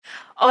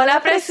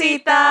Hola,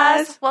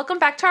 Fresitas! Welcome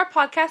back to our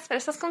podcast,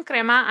 Fresas con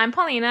Crema. I'm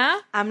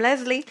Paulina. I'm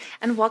Leslie.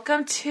 And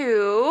welcome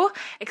to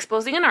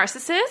Exposing a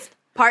Narcissist.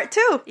 Part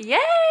 2.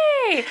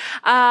 Yay!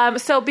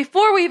 So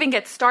before we even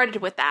get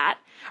started with that,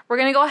 we're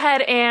going to go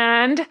ahead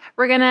and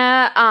we're going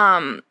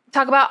to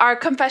talk about our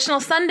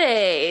Confessional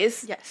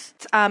Sundays. Yes.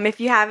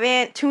 If you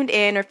haven't tuned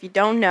in or if you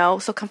don't know,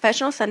 so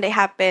Confessional Sunday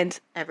happens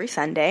every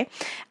Sunday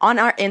on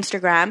our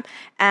Instagram.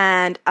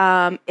 And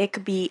it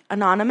could be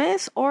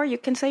anonymous or you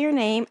can say your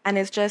name. And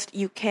it's just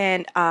you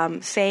can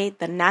say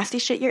the nasty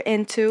shit you're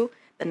into,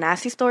 the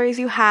nasty stories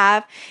you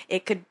have.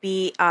 It could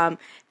be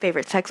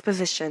favorite sex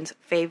positions,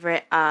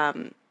 favorite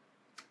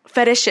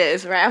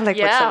fetishes, right? I'm like,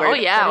 yeah, what's the word? Oh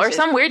yeah, fetishes. Or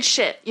some weird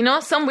shit,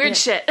 some weird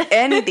shit.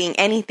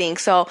 anything.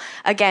 So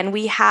again,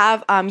 we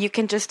have, you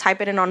can just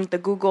type it in on the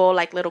Google,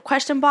 like, little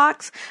question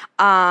box,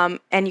 and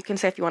you can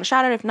say if you want to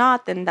shout it. If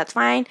not, then that's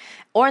fine.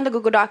 Or in the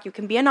Google Doc, you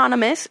can be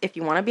anonymous if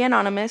you want to be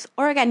anonymous.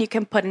 Or again, you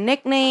can put a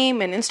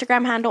nickname, an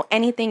Instagram handle,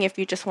 anything if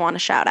you just want to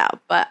shout out.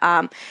 But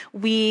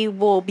we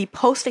will be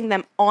posting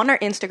them on our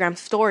Instagram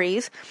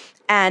stories.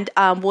 And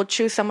we'll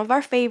choose some of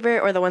our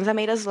favorite or the ones that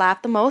made us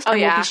laugh the most. And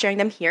we'll be sharing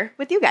them here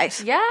with you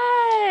guys.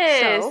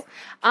 Yes. So,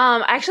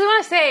 I actually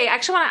want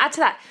to add to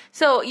that.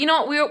 So,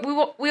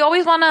 we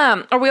always want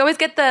to, or we always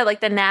get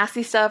the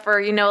nasty stuff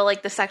or,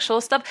 like the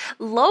sexual stuff.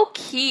 Low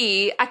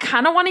key, I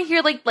kind of want to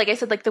hear, like I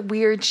said, like the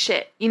weird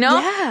shit,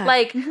 Yeah.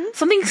 Like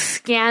something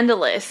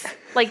scandalous,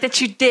 like that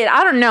you did.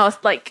 I don't know.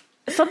 It's like,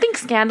 something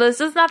scandalous.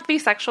 It doesn't have to be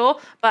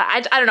sexual, but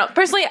I don't know.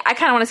 Personally, I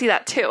kind of want to see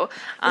that too.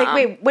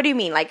 Wait, what do you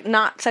mean? Like,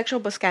 not sexual,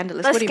 but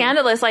scandalous? What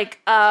scandalous, like,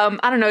 I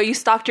don't know, you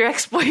stalked your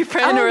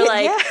ex-boyfriend or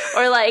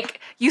like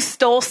you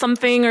stole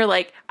something or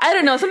like, I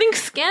don't know, something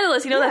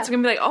scandalous, that's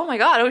going to be like, oh my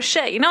God, oh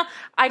shit,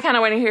 I kind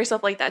of want to hear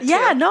stuff like that too.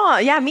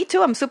 Yeah, me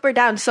too. I'm super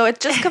down. So it's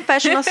just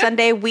Confessional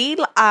Sunday. We,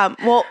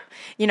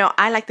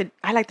 I like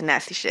the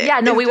nasty shit. Yeah,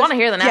 no, we want to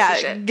hear the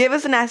nasty shit. Give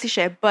us the nasty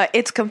shit, but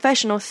it's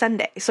Confessional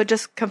Sunday. So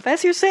just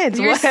confess your sins.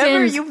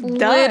 Whatever you've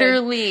done.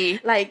 Literally.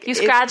 Like, you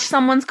scratched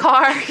someone's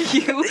car.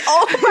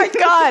 Oh my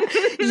God.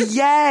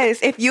 Yes.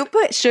 If you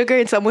put sugar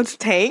in someone's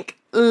tank,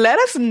 let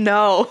us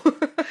know.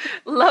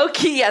 Low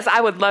key, yes, I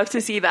would love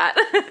to see that.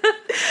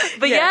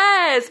 But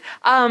yes.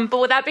 But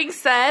with that being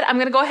said, I'm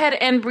going to go ahead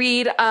and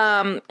read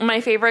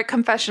my favorite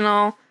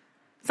Confessional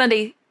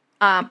Sunday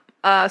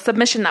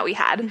submission that we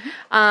had.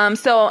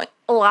 So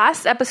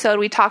last episode,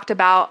 we talked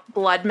about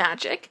blood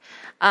magic.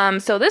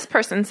 So this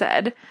person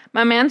said,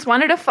 my man's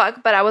wanted to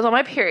fuck, but I was on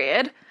my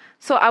period.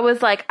 So I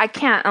was like, I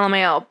can't,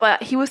 LMAO.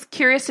 But he was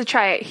curious to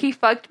try it. He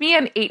fucked me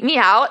and ate me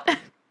out.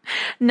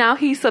 Now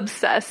he's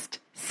obsessed.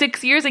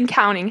 6 years and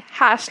counting.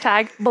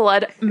 #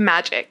 blood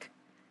magic.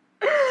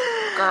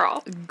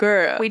 Girl.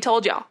 We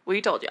told y'all.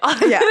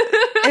 Yeah,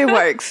 it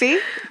works. See?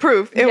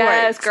 Proof. It works.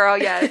 Yes, girl,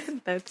 yes.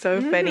 That's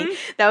so funny.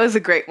 That was a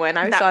great one.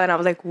 I saw that and I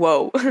was like,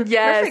 whoa.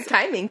 Yes. Perfect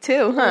timing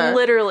too, huh?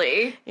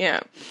 Literally.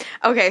 Yeah.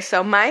 Okay,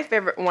 so my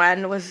favorite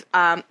one was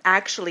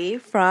actually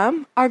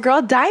from our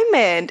girl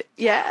Diamond.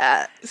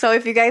 Yeah. So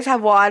if you guys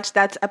have watched,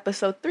 that's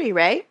episode 3,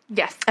 right?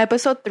 Yes.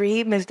 Episode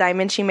 3, Miss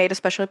Diamond, she made a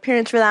special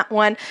appearance for that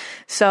one.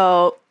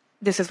 So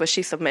this is what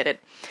she submitted.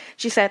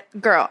 She said,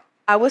 girl,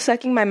 I was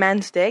sucking my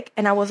man's dick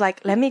and I was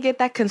like, let me get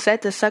that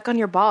consent to suck on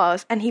your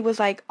balls. And he was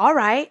like, all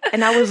right.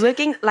 And I was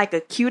looking like a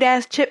cute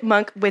ass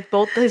chipmunk with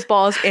both his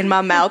balls in my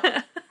mouth.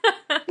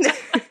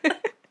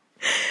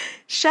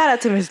 Shout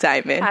out to Miss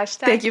Diamond. #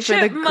 Thank you for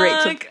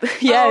chipmunk. the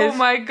great yes. Oh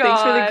my God.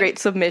 Thanks for the great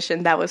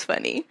submission. That was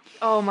funny.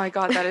 Oh my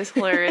God, that is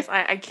hilarious.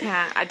 I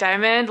can't.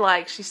 Diamond,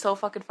 like, she's so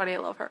fucking funny. I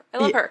love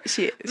her.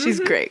 She's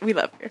great. We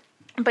love her.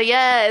 But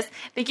yes,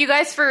 thank you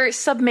guys for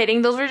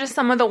submitting. Those were just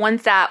some of the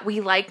ones that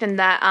we liked and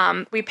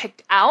that we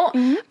picked out.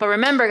 But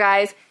remember,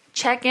 guys,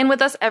 check in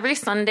with us every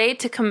Sunday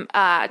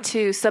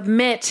to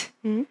submit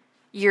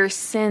your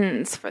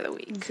sins for the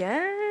week.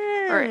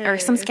 Yeah. Or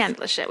some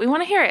scandalous shit. We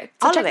want to hear it.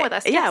 So all check of it. with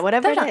us. Yeah, yes,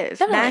 whatever definitely, it is.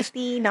 Definitely.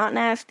 Nasty, not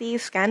nasty,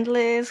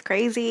 scandalous,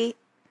 crazy.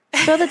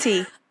 Spill the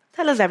tea.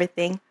 Tell us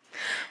everything.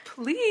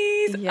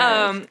 Please.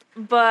 Yes.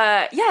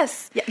 But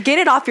yes. Yeah, get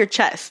it off your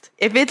chest.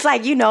 If it's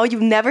like,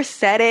 you've never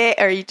said it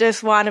or you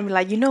just want to be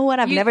like, you know what?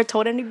 I've never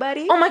told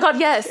anybody. Oh my God.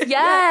 Yes.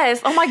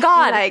 Yes. Oh my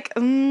God. Like,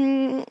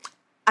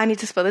 I need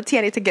to spill the tea.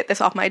 I need to get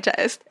this off my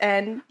chest.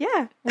 And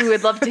yeah. We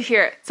would love to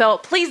hear it. So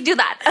please do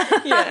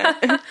that.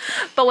 Yeah.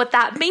 But with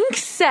that being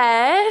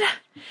said,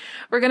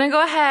 we're going to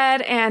go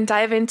ahead and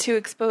dive into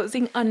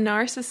exposing a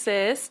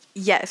narcissist.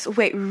 Yes.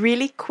 Wait,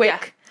 really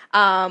quick.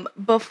 Yeah.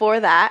 Before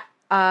that,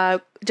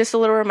 just a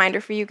little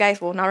reminder for you guys.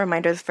 Well, not a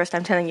reminder. It's the first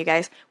time telling you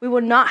guys. We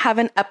will not have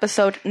an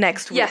episode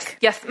next week.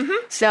 Yes. Mm-hmm.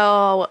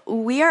 So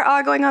we are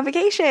all going on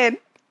vacation.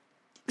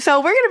 So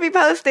we're going to be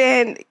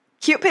posting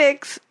cute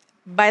pics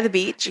by the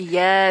beach.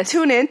 Yes.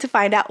 Tune in to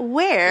find out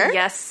where.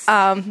 Yes.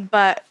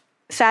 But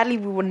sadly,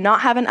 we will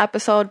not have an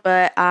episode.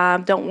 But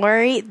don't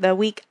worry. The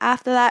week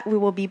after that, we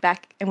will be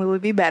back and we will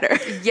be better.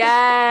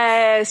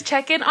 Yes.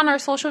 Check in on our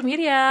social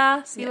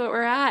media. See what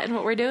we're at and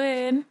what we're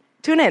doing.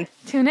 tune in.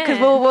 Tune in. Because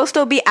we'll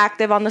still be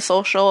active on the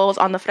socials,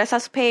 on the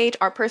Fresas page,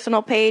 our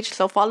personal page.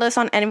 So follow us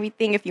on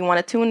everything if you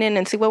want to tune in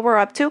and see what we're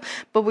up to.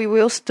 But we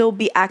will still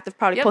be active,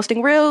 probably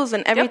posting reels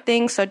and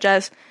everything. So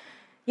just,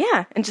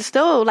 and just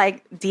still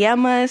like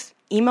DM us,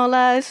 email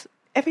us,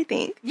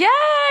 everything.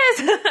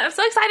 Yes! I'm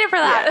so excited for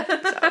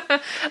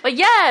that. But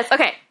yes,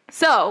 okay.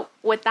 So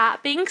with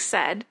that being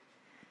said,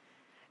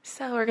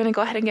 so we're going to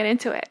go ahead and get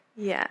into it.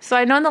 Yeah. So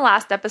I know in the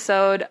last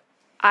episode,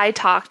 I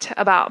talked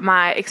about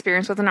my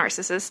experience with a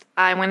narcissist.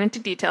 I went into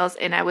details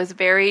and I was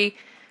very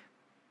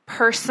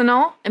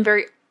personal and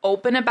very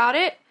open about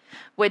it,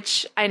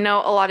 which I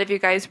know a lot of you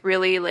guys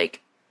really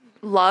like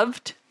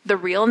loved the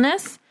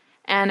realness.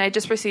 And I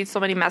just received so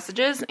many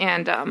messages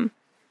and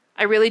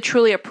I really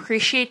truly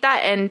appreciate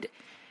that. And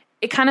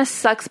it kind of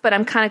sucks, but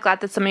I'm kind of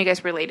glad that some of you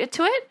guys related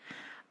to it.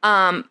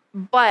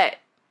 But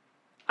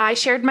I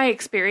shared my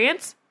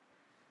experience.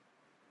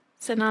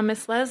 So now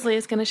Miss Leslie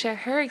is going to share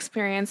her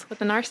experience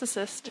with a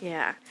narcissist.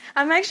 Yeah.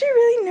 I'm actually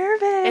really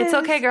nervous. It's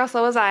okay, girl.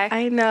 So was I.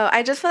 I know.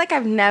 I just feel like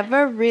I've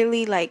never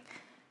really, like,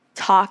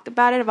 talked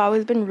about it. I've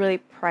always been really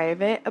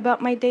private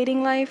about my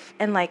dating life.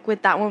 And, like,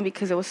 with that one,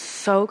 because it was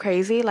so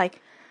crazy,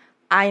 like,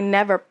 I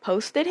never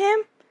posted him.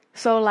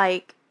 So,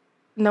 like,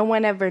 no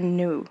one ever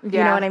knew. You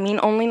know what I mean?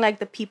 Only, like,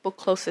 the people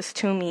closest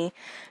to me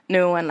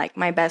knew and, like,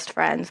 my best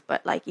friends.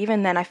 But, like,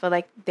 even then, I feel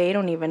like they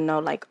don't even know,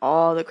 like,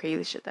 all the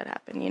crazy shit that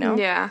happened, you know?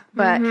 Yeah.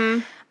 But,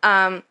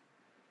 so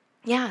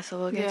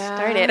we'll get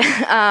started.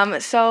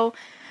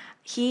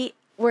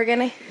 We're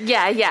gonna...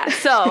 Yeah.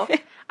 So,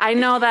 I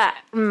know that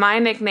my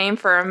nickname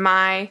for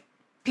my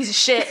piece of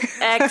shit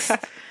ex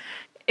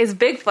is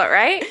Bigfoot,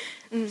 right?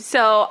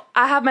 So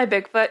I have my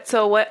Bigfoot.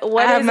 So what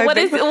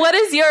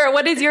is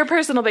your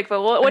personal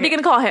Bigfoot? What are you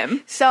gonna call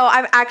him? So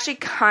I've actually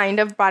kind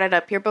of brought it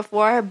up here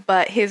before,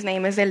 but his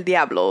name is El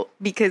Diablo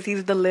because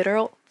he's the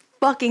literal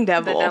fucking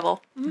devil. The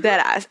devil.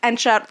 Deadass. And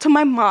shout out to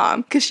my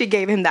mom because she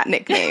gave him that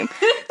nickname.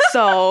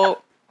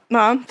 So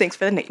Mom, thanks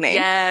for the nickname.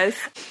 Yes.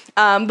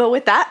 But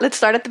with that, let's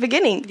start at the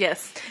beginning.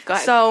 Yes. Go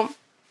ahead. So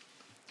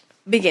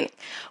beginning.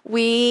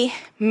 We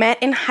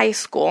met in high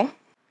school.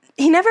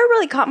 He never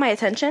really caught my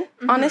attention,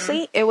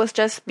 honestly. It was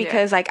just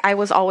because, like, I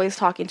was always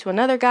talking to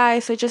another guy,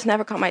 so it just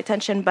never caught my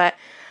attention. But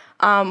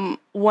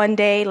one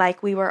day,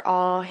 like, we were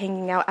all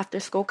hanging out after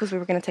school because we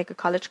were going to take a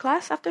college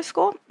class after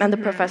school, and the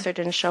professor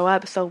didn't show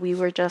up, so we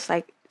were just,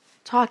 like,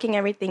 talking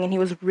everything, and he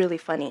was really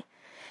funny.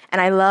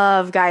 And I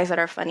love guys that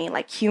are funny.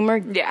 Like, humor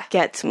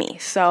gets me.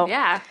 So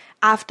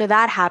after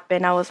that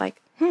happened, I was like,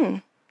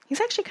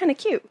 he's actually kind of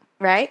cute,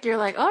 right? You're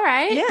like, all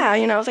right. Yeah,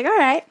 I was like, all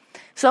right.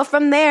 So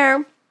from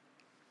there...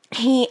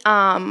 He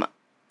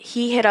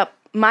hit up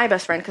my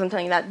best friend, because I'm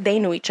telling you that they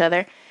knew each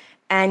other,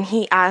 and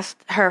he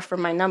asked her for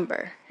my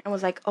number and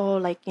was like, oh,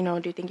 like, do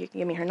you think you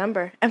can give me her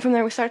number? And from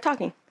there we started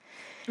talking.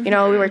 We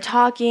were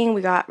talking,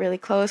 we got really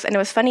close, and it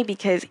was funny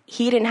because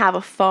he didn't have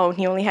a phone.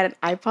 He only had an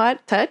iPod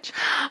Touch.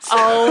 So,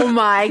 oh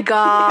my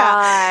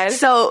God. Yeah.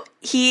 So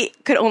he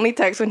could only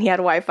text when he had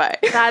Wi-Fi.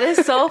 That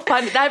is so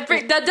funny. That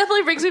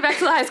definitely brings me back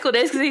to the high school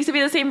days because it used to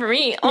be the same for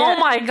me. Yeah. Oh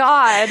my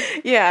God.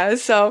 Yeah,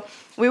 so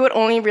we would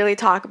only really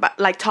talk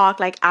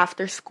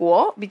after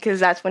school because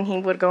that's when he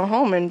would go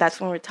home and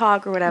that's when we'd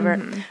talk or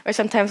whatever. Or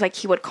sometimes like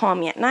he would call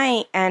me at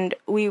night and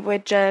we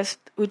just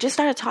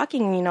started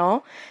talking,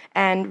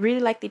 and really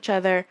liked each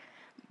other.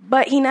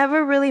 But he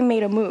never really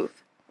made a move,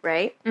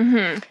 right?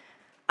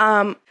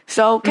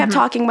 So kept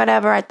talking,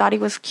 whatever. I thought he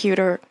was cute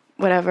or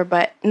whatever,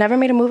 but never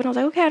made a move. And I was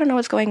like, okay, I don't know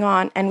what's going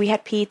on. And we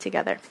had PE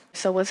together.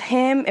 So it was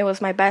him, it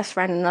was my best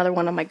friend, and another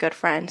one of my good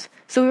friends.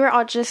 So we were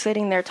all just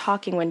sitting there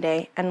talking one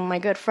day, and my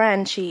good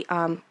friend, she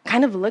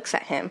kind of looks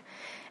at him,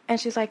 and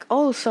she's like,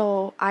 oh,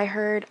 so I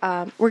heard,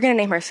 we're going to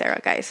name her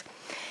Sarah, guys.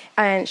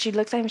 And she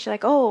looks at him, she's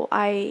like, oh,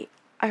 I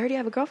heard you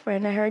have a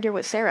girlfriend. I heard you're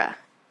with Sarah.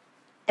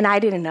 And I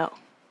didn't know.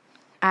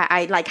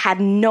 I like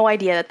had no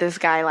idea that this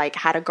guy like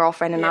had a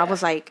girlfriend, and I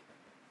was like,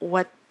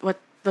 what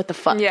the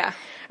fuck? Yeah.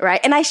 Right?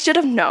 And I should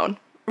have known.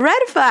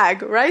 Red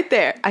flag right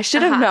there. I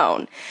should have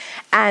known.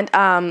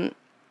 And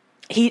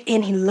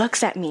he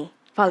looks at me,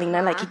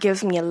 Paulina, like he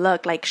gives me a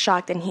look, like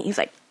shocked, and he's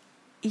like,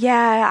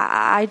 yeah,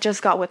 I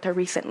just got with her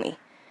recently.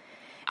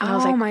 And I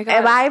was like, my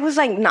God. I was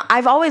like, no,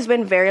 I've always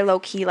been very low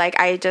key. Like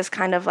I just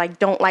kind of like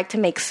don't like to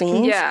make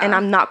scenes, and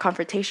I'm not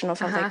confrontational.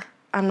 So I was like,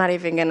 I'm not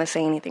even gonna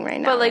say anything right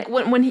now. But like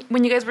when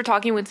you guys were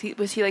talking, was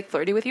he like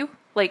flirty with you?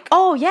 Like,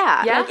 oh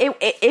yeah, like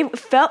it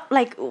felt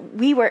like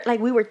we were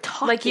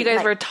talking, like you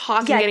guys were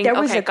talking. Yeah, there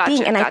was a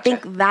thing, and I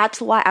think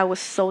that's why I was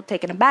so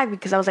taken aback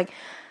because I was like,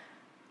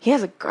 he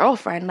has a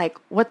girlfriend. Like,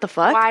 what the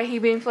fuck? Why he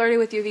being flirty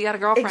with you if you got a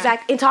girlfriend?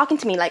 Exactly, and talking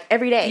to me like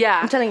every day. Yeah,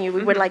 I'm telling you,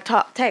 we would like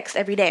text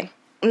every day,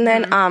 and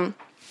then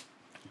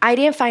I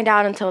didn't find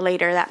out until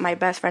later that my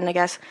best friend, I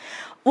guess.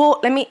 Well,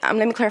 let me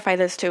clarify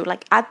this too.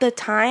 Like at the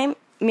time,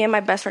 me and my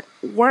best friend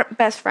weren't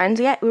best friends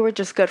yet. We were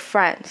just good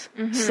friends.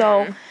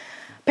 So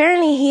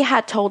apparently he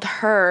had told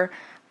her,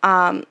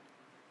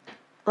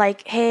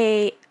 like,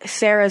 hey,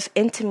 Sarah's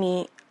into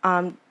me.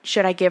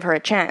 Should I give her a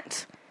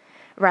chance?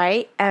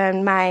 Right?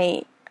 And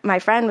my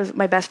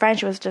my best friend,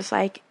 she was just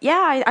like,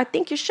 yeah, I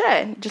think you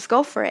should. Just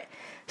go for it.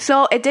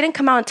 So it didn't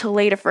come out until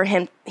later for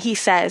him. He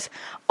says,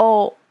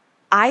 oh,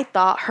 I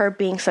thought her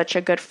being such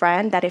a good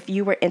friend that if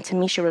you were into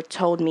me, she would have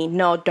told me,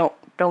 no,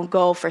 don't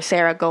go for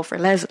Sarah, go for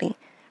Leslie.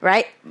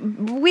 Right?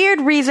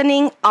 Weird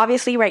reasoning.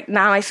 Obviously, right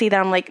now I see that,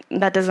 I'm like,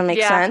 that doesn't make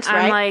sense,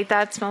 right? I'm like,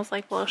 that smells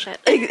like bullshit.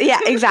 Yeah,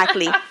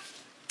 exactly.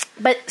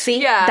 But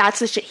see, that's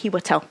the shit he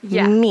would tell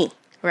me,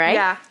 right?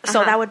 Yeah.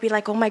 So that would be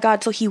like, oh my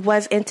God, so he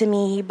was into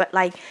me, but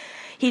like,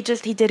 he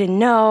didn't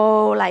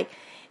know, like,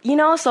 you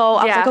know, so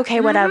I was like,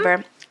 okay,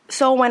 whatever.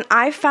 So when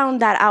I found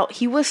that out,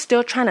 he was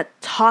still trying to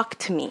talk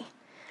to me,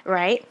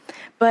 right?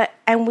 But,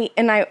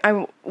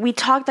 we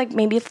talked like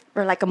maybe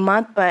for like a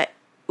month, but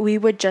we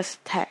would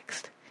just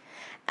text.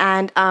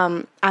 And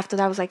after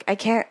that, I was like, I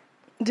can't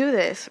do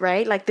this,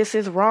 right? Like, this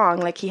is wrong.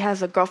 Like, he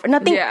has a girlfriend.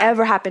 Nothing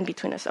ever happened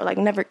between us. So, like,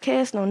 never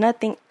kissed, no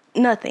nothing.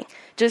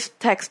 Just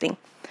texting.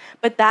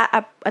 But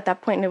at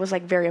that point, it was,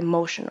 like, very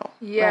emotional.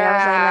 Yeah. Right?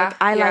 I was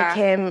like, I like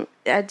him.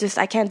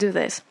 I can't do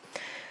this.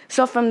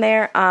 So, from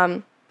there,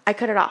 I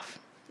cut it off.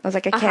 I was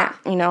like, I can't,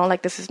 you know,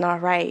 like, this is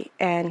not right.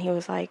 And he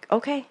was like,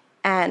 okay.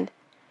 And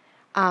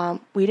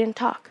we didn't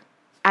talk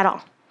at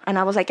all. And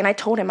I was like, and I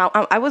told him,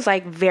 I was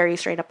like very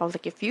straight up. I was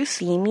like, if you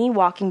see me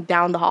walking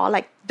down the hall,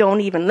 like,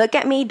 don't even look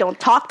at me. Don't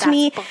talk to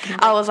me.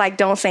 I was like,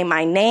 don't say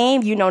my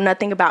name. You know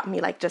nothing about me.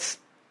 Like, just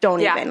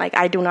don't even. Like,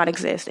 I do not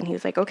exist. And he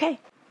was like, okay.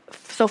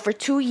 So for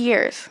 2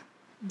 years,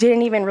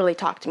 didn't even really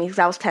talk to me because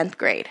I was 10th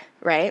grade,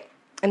 right?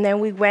 And then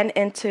we went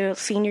into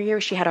senior year.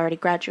 She had already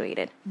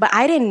graduated. But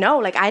I didn't know.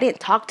 Like, I didn't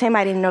talk to him.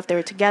 I didn't know if they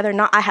were together.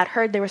 Not. I had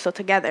heard they were still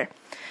together.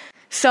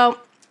 So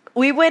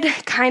we would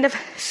kind of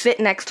sit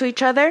next to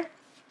each other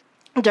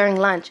during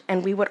lunch,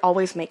 and we would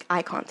always make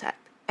eye contact.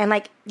 And,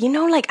 like, you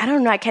know, like, I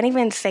don't know, I can't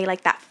even say,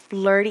 like, that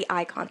flirty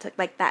eye contact,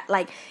 like that,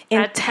 like,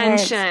 that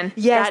intense. Tension.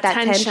 Yes, that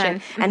tension.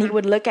 Mm-hmm. And he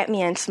would look at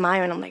me and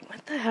smile, and I'm like,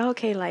 what the hell?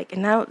 Okay, like,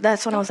 and now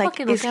that's when I was like,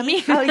 look at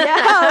me. Oh, yeah.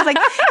 I was like,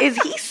 is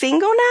he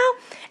single now?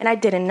 And I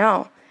didn't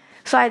know.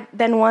 So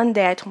then one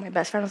day I told my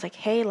best friend, I was like,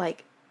 hey,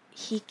 like,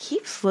 he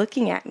keeps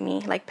looking at me.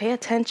 Like, pay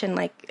attention.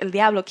 Like, El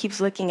Diablo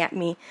keeps looking at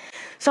me.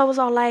 So I was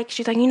all like,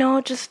 she's like, you know,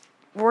 just,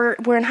 we're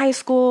in high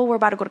school, we're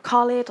about to go to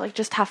college, like,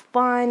 just have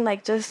fun,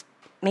 like, just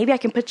maybe I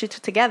can put you two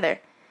together.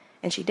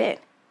 And she did.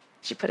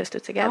 She put us two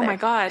together. Oh my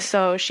God.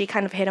 So she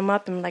kind of hit him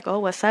up and like, oh,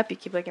 what's up? You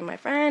keep looking at my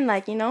friend,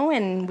 like, you know,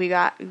 and we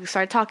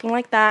started talking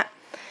like that.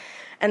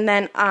 And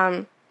then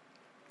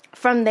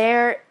from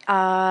there,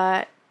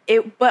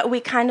 but we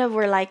kind of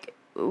were like,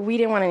 we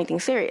didn't want anything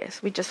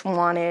serious. We just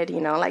wanted,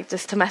 you know, like,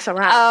 just to mess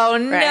around. Oh,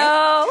 right?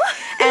 no.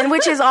 And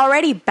which is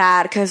already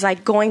bad because,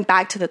 like, going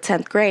back to the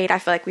 10th grade, I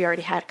feel like we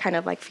already had kind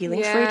of, like,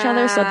 feelings for each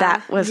other. So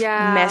that was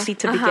messy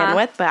to begin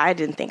with, but I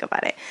didn't think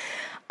about it.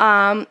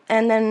 And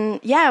then,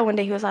 one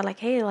day he was like,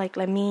 hey, like,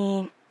 let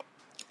me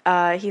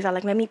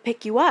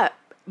pick you up.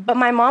 But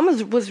my mom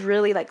was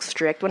really, like,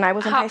 strict when I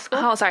was in high school.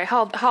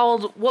 How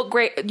old, what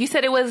grade? You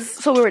said it was...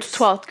 So we were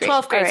 12th grade.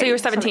 12th grade, already. so you were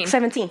 17.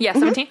 17. Yeah,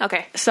 17,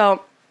 okay.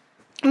 So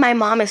my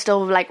mom is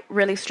still, like,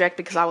 really strict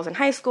because I was in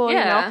high school, you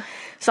know?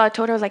 So I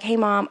told her, I was like, hey,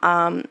 Mom,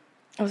 I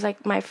was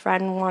like, my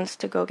friend wants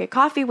to go get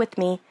coffee with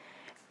me.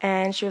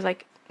 And she was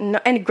like, no.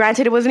 And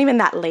granted, it wasn't even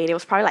that late. It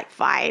was probably like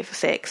 5,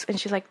 6. And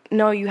she's like,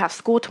 no, you have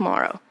school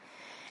tomorrow.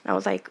 And I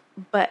was like,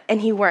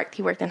 and he worked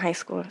in high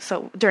school.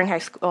 So during high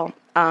school.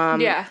 So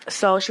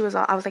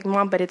I was like,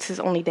 Mom, but it's his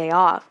only day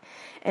off.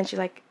 And she's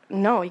like,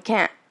 no, you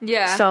can't.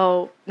 Yeah.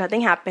 So nothing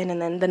happened. And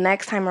then the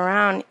next time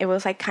around, it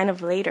was like kind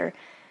of later.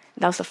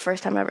 That was the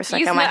first time I ever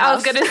snuck out my house. I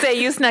was going to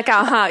say, you snuck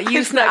out, huh?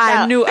 You snuck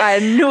out. I knew I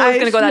was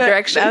going to go that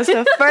direction. That was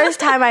the first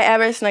time I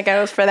ever snuck out.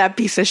 It was for that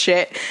piece of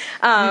shit.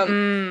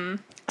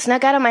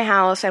 Snuck out of my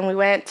house, and we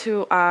went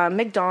to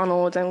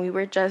McDonald's, and we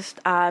were just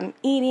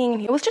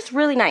eating. It was just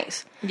really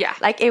nice. Yeah.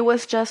 Like, it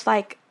was just,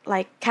 like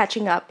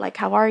catching up. Like,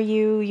 how are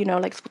you? You know,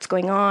 like, what's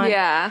going on?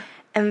 Yeah.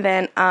 And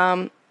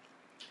then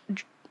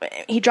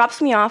he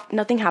drops me off.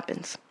 Nothing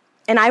happens.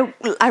 And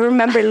I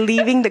remember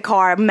leaving the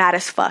car mad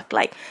as fuck,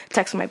 like,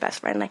 texting my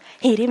best friend, like,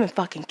 hey, he didn't even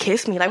fucking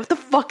kiss me. Like, what the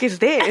fuck is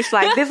this?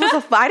 Like, this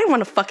was I didn't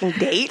want a fucking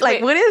date.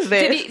 Like, what is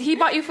this? Did he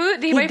bought you food?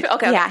 Did he buy you food?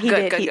 Okay. Yeah, he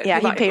did. Good.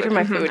 He paid for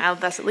my food.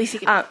 That's at least he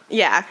can.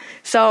 Yeah.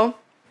 So,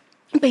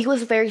 but he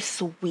was very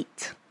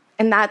sweet.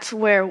 And that's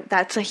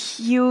a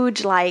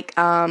huge, like,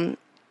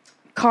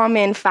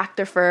 common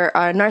factor for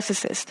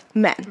narcissist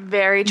men.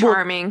 Very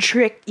charming.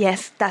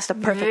 Yes, that's the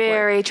perfect word.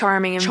 Very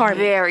charming and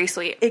very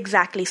sweet.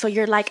 Exactly. So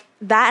you're like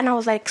that, and I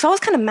was like, so I was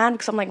kind of mad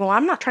because I'm like, well,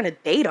 I'm not trying to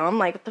date him.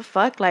 Like, what the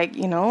fuck? Like,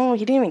 you know,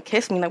 he didn't even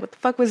kiss me. Like, what the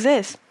fuck was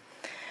this?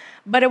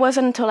 But it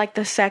wasn't until like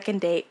the second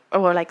date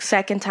or like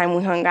second time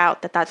we hung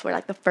out that's where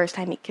like the first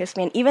time he kissed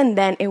me. And even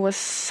then, it was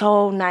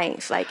so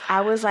nice. Like, I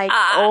was like,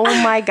 oh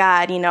my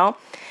God, you know?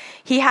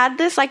 He had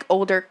this like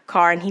older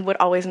car, and he would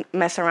always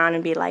mess around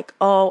and be like,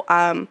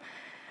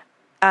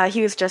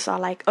 he was just all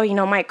like, oh, you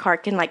know, my car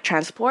can like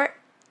transport,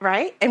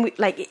 right? And we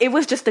like, it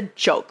was just a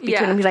joke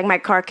between him. He's like, my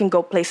car can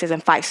go places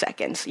in 5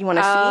 seconds. You want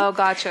to see? Oh,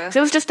 gotcha. So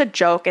it was just a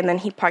joke. And then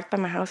he parked by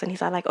my house, and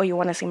he's all like, oh, you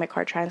want to see my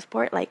car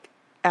transport? Like,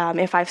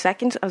 in 5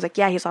 seconds? I was like,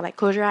 yeah. He's all like,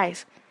 close your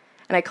eyes.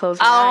 And I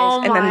closed my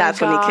eyes, and then that's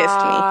when he kissed me,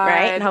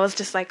 right? And I was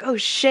just like, oh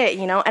shit,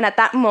 you know? And at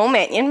that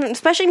moment, and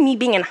especially me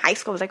being in high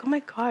school, I was like, oh my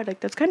God, like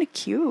that's kind of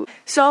cute.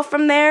 So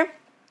from there,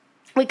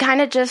 we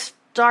kind of just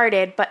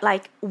started, but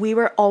like we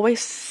were always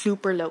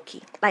super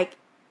low-key. Like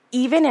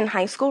even in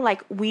high school,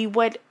 like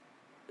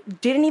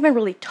didn't even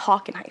really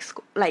talk in high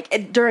school.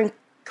 Like during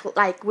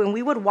like when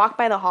we would walk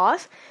by the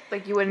halls,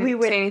 like you wouldn't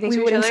say anything to each other?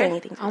 We wouldn't say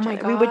anything to each other. My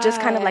God. We would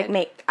just kind of like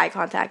make eye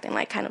contact and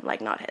like kind of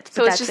like nod heads.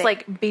 So it's just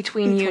like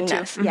between you two.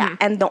 Us, yeah.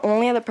 And the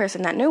only other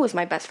person that knew was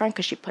my best friend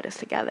because she put us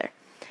together.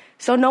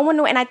 So no one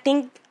knew. And I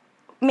think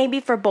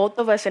maybe for both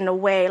of us in a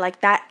way,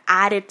 like that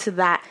added to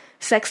that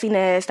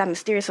sexiness, that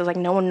mysterious, was like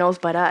no one knows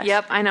but us.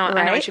 Yep, I know. Right?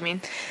 I know what you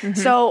mean.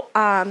 So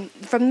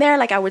from there,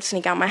 like I would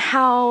sneak out my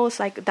house.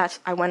 Like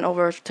I went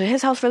over to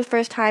his house for the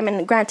first time.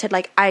 And granted,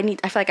 like I feel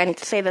like I need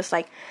to say this,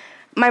 like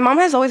my mom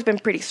has always been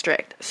pretty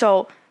strict.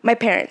 So my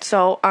parents.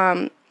 So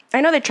I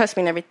know they trust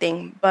me and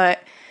everything,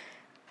 but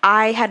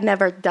I had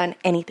never done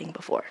anything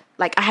before.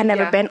 Like I had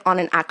never been on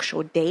an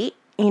actual date,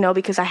 you know,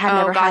 because I had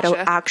never had an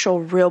actual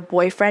real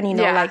boyfriend, you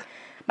know, like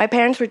my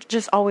parents were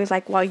just always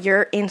like, while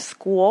you're in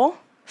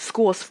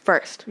school's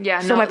first. Yeah.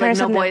 So my parents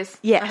like no boys.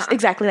 Yes,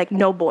 exactly. Like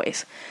no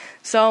boys.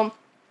 So,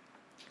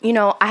 you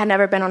know, I had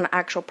never been on an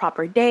actual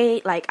proper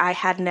date. Like I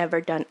had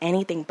never done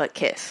anything but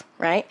kiss.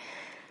 Right.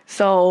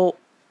 So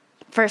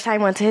first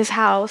time I went to his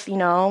house, you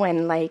know,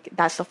 and like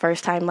that's the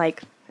first time,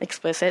 like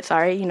explicit,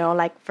 sorry, you know,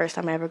 like first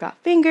time I ever got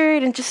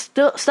fingered and just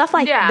stuff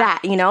like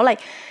that, you know,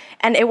 like,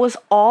 and it was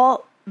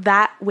all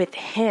that with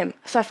him.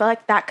 So I felt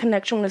like that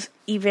connection was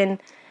even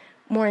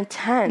more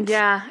intense.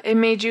 Yeah, it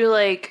made you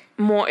like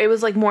more, it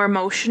was like more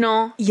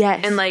emotional.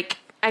 Yes. And like,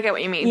 I get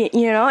what you mean.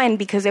 You know, and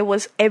because it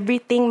was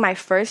everything, my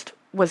first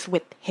was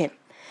with him.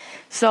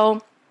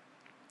 So,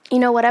 you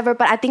know, whatever.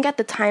 But I think at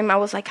the time I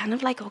was like, kind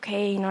of like,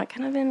 okay, you know, I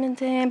kind of am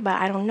into him, but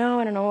I don't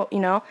know, you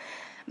know.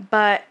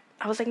 But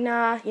I was like,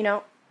 nah, you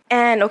know.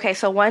 And okay,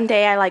 so one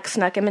day I like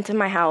snuck him into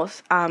my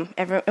house.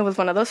 It was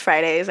one of those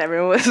Fridays.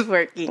 Everyone was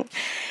working.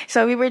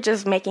 So we were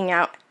just making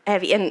out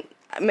heavy in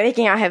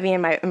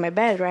my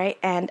bed, right?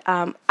 And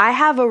I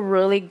have a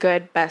really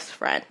good best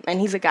friend,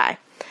 and he's a guy.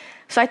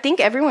 So I think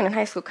everyone in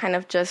high school kind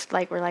of just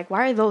like, were like,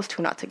 why are those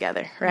two not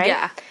together, right?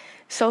 Yeah.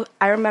 So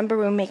I remember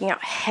we were making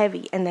out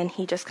heavy, and then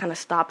he just kind of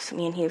stops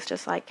me, and he's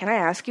just like, can I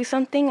ask you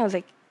something? I was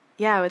like,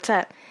 yeah, what's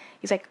up?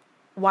 He's like,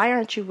 why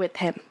aren't you with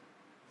him,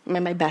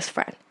 my best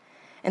friend?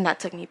 And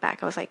that took me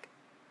back. I was like,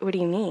 what do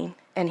you mean?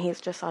 And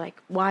he's just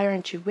like, why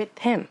aren't you with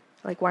him?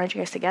 Like, why aren't you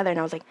guys together? And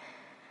I was like,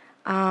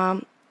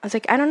 I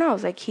don't know. I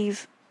was like, he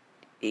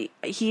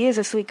is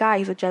a sweet guy.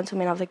 He's a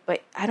gentleman. I was like,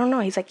 but I don't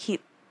know. He's like,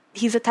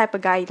 he's the type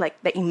of guy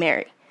like that you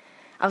marry.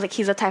 I was like,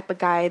 he's the type of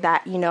guy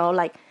that, you know,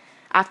 like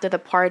after the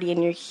party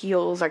and your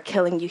heels are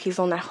killing you, he's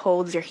the one that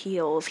holds your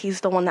heels.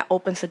 He's the one that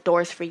opens the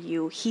doors for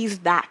you. He's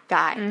that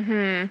guy.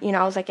 Mm-hmm. You know,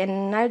 I was like,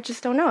 and I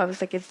just don't know. I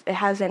was like, it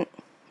hasn't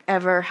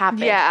ever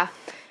happened. Yeah.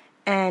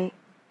 And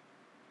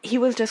he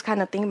was just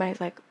kind of thinking about it.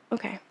 He's like,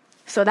 okay.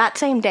 So that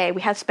same day,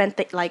 we had spent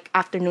the like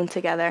afternoon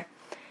together.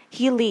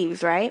 He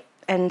leaves, right?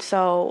 And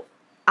so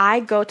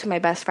I go to my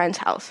best friend's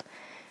house,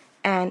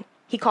 and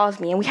he calls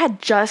me, and we had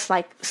just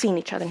like seen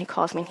each other, and he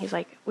calls me, and he's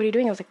like, what are you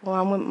doing? I was like, well,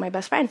 I'm with my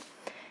best friend.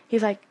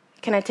 He's like,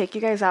 can I take you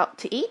guys out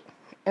to eat?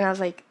 And I was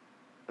like,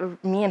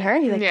 me and her?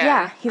 He's like,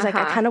 yeah. He's like,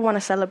 I kind of want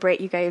to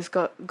celebrate you guys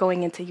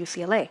going into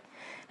UCLA. And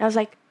I was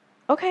like,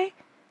 okay.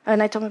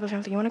 And I told my best friend, I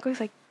was like, you want to go? He's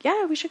like,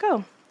 yeah, we should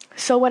go.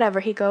 So whatever,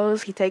 he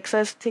goes, he takes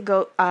us to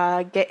go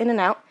get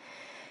In-N-Out,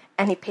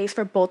 and he pays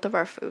for both of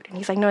our food. And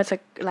he's like, no, it's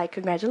like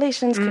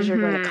congratulations, because you're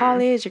going to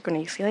college, you're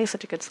going to UCLA,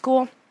 such a good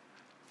school.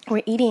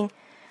 We're eating,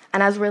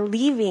 and as we're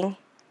leaving,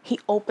 he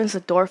opens the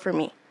door for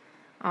me.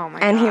 Oh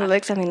my God. And he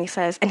looks at me and he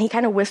says, and he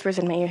kind of whispers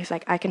in my ear, he's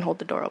like, I can hold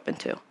the door open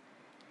too.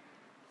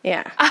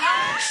 Yeah.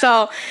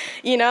 So,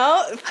 you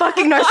know,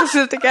 fucking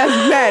narcissistic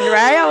as men,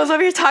 right? I was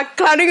over here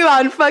clowning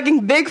about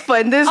fucking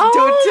Bigfoot and this dude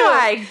too. Oh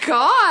my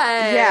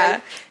God.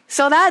 Yeah.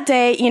 So that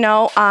day, you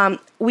know,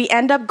 we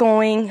end up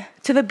going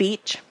to the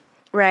beach,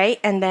 right?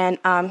 And then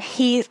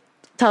he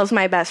tells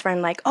my best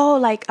friend, like, oh,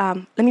 like,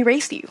 let me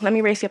race you. Let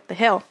me race you up the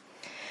hill.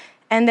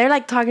 And they're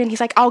like talking.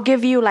 He's like, I'll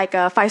give you like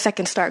a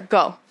 5-second start.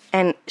 Go.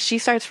 And she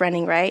starts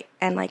running, right?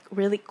 And like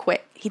really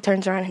quick, he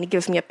turns around and he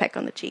gives me a peck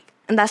on the cheek.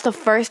 And that's the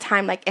first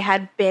time like it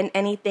had been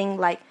anything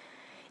like,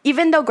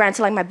 even though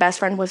granted like my best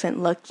friend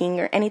wasn't looking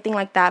or anything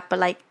like that, but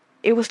like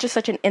it was just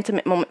such an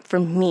intimate moment for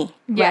me,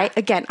 right?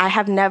 Again, I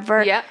have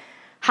never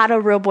had a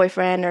real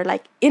boyfriend or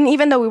like, and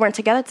even though we weren't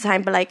together at the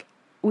time, but like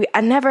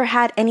I never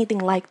had anything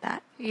like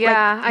that.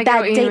 Yeah, like, I get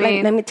what you mean.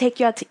 Like, let me take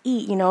you out to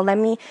eat, you know,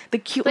 the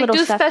cute like little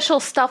do stuff. special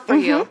stuff for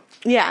you.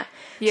 Yeah.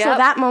 Yep. So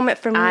that moment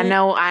for me. I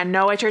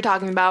know what you're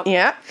talking about.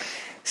 Yeah.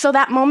 So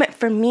that moment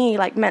for me,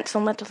 like, meant so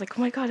much. I was like,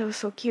 oh my God, it was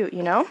so cute,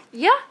 you know?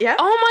 Yeah. Yeah.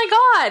 Oh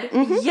my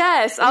God.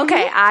 Yes.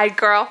 Okay.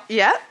 Girl.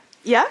 Yeah.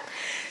 Yeah.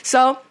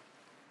 So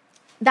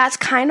that's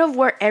kind of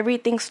where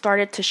everything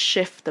started to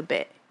shift a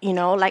bit, you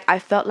know? Like, I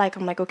felt like,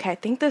 I'm like, okay, I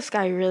think this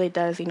guy really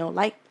does, you know,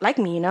 like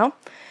me, you know?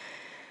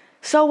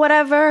 So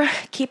whatever,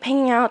 keep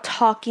hanging out,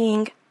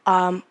 talking,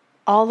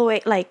 all the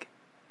way, like,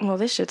 well,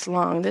 this shit's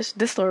long. This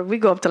story, we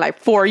go up to like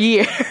 4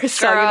 years.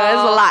 So, you know,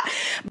 it's a lot.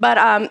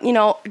 But, you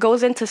know,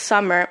 goes into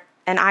summer,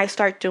 and I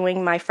start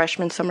doing my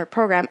freshman summer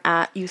program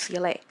at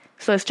UCLA.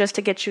 So it's just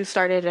to get you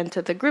started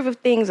into the groove of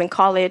things in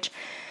college.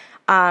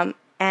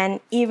 And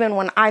even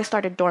when I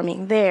started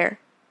dorming there,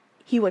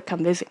 he would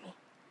come visit me.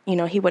 You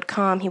know, he would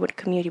come, he would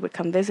commute, he would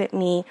come visit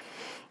me.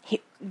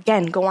 He,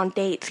 again, go on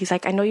dates. He's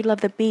like, I know you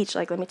love the beach.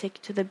 Like, let me take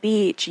you to the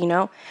beach, you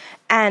know?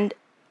 And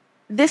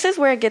this is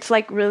where it gets,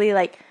 like, really,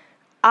 like,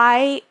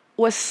 I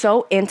was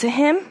so into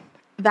him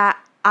that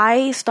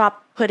I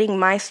stopped putting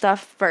my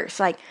stuff first.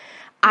 Like,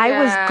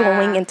 I was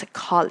going into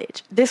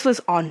college. This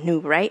was all new,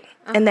 right?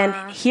 And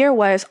then here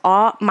was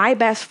all my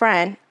best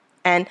friend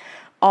and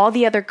all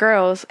the other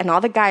girls and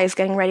all the guys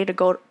getting ready to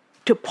go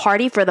to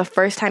party for the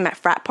first time at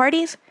frat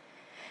parties.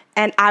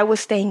 And I was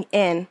staying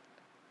in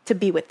to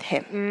be with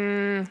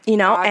him, you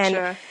know? Gotcha.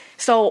 And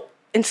so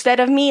instead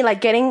of me, like,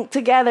 getting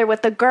together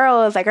with the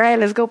girls, like, all right,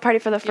 let's go party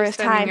for the first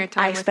time,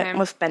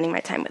 was spending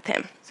my time with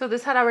him. So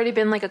this had already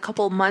been, like, a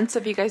couple months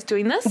of you guys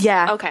doing this?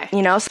 Yeah. Okay.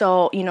 You know,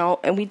 so, you know,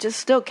 and we just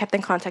still kept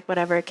in contact,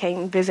 whatever,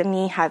 came visit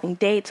me, having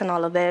dates and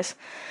all of this.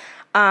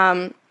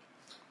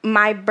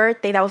 My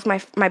birthday, that was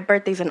my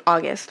birthday's in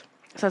August.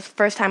 So it's the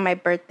first time my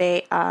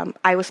birthday,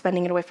 I was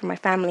spending it away from my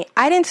family.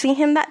 I didn't see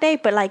him that day,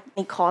 but, like,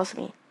 he calls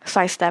me. So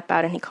I step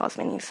out and he calls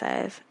me and he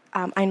says,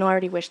 I know I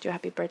already wished you a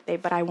happy birthday,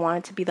 but I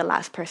wanted to be the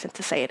last person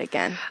to say it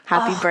again.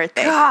 Happy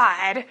birthday.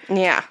 God.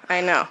 Yeah,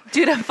 I know.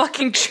 Dude, I'm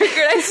fucking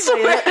triggered. I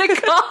swear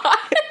to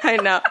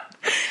God.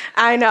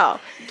 I know.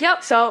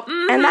 Yep. So,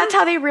 and that's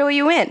how they reel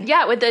you in.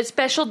 Yeah, with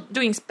the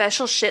doing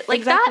special shit like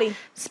Exactly. that.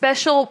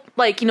 Special,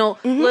 like, you know,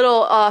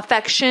 little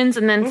affections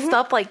and then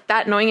stuff like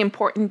that, knowing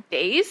important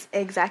days.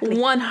 Exactly.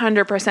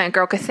 100%,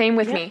 girl, because same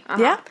with me.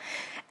 Yeah.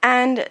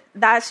 And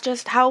that's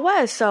just how it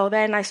was. So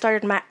then I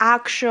started my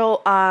actual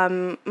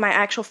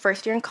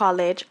first year in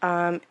college.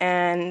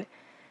 And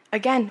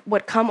again,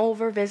 would come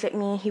over, visit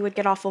me. He would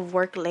get off of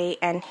work late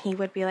and he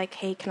would be like,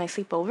 hey, can I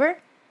sleep over?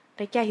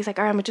 Like, yeah, he's like,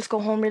 all right, I'm gonna just go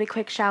home really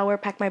quick, shower,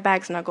 pack my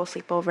bags, and I'll go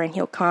sleep over. And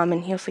he'll come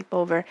and he'll sleep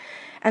over.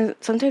 And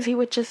sometimes we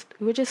would just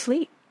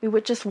sleep. We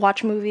would just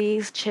watch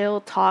movies,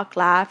 chill, talk,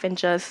 laugh, and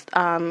just,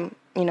 you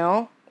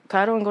know,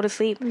 cuddle and go to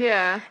sleep.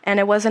 Yeah.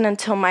 And it wasn't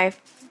until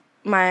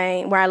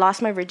where I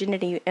lost my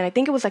virginity, and I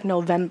think it was like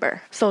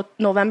November. So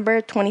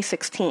November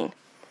 2016.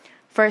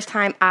 First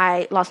time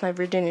I lost my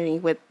virginity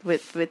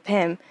with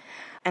him.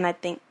 And I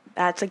think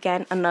that's,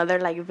 again, another,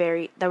 like,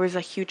 there was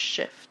a huge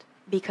shift.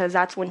 Because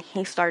that's when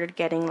he started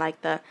getting,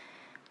 like, the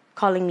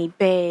calling me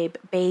babe,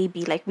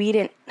 baby. Like, we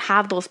didn't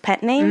have those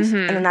pet names.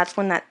 And then that's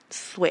when that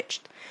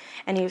switched.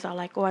 And he was all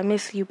like, oh, I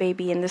miss you,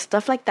 baby, and this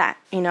stuff like that,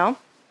 you know?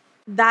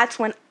 That's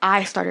when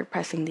I started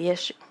pressing the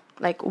issue.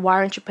 Like, why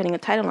aren't you putting a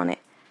title on it?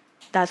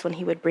 That's when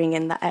he would bring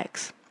in the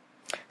ex.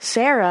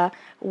 Sarah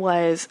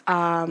was,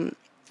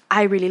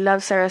 I really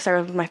loved Sarah.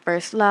 Sarah was my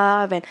first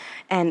love,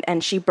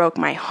 and she broke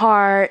my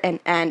heart, and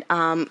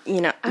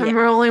you know. I'm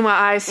rolling my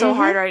eyes so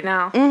hard right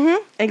now.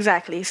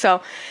 Exactly.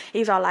 So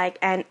he's all like,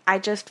 and I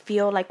just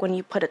feel like when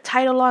you put a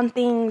title on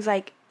things,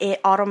 like, it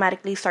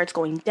automatically starts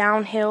going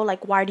downhill.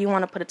 Like, why do you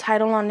want to put a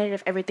title on it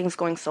if everything's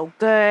going so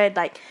good?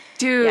 Like,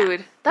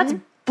 dude, that's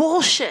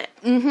bullshit.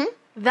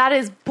 That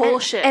is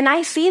bullshit. And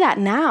I see that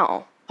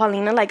now.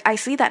 Paulina, like, I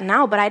see that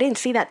now, but I didn't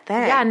see that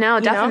then. Yeah, no,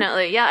 you know?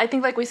 definitely. Yeah, I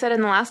think, like we said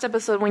in the last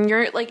episode, when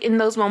you're, like, in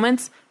those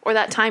moments or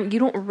that time, you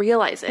don't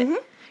realize it.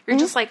 You're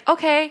just like,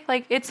 okay,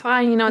 like, it's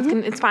fine, you know,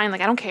 it's fine,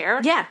 like, I don't care.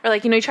 Yeah. Or,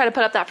 like, you know, you try to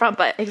put up that front,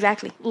 but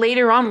Exactly.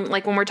 later on,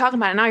 like, when we're talking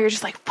about it now, you're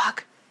just like,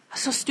 fuck, I'm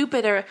so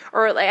stupid.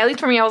 Or like, at least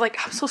for me, I was like,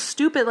 I'm so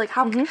stupid. Like,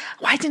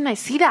 why didn't I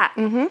see that?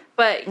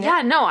 But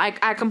yeah, no, I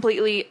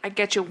completely, I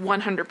get you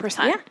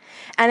 100%. Yeah.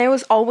 And it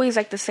was always,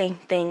 like, the same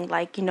thing.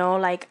 Like, you know,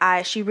 like,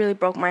 she really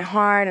broke my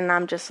heart, and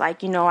I'm just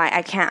like, you know,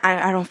 I can't,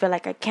 I don't feel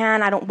like I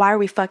can. Why are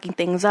we fucking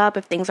things up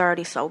if things are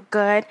already so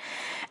good?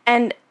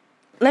 And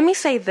let me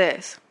say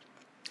this.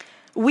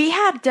 We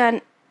had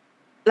done,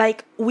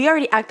 like, we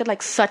already acted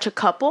like such a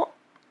couple.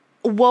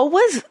 What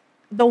was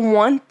the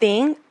one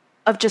thing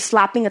of just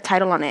slapping a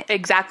title on it?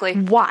 Exactly.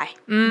 Why?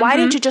 Why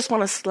didn't you just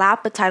want to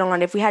slap a title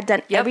on it? If we had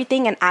done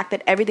everything and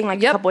acted everything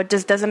like a couple, it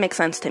just doesn't make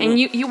sense to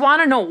me. And you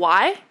want to know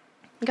why?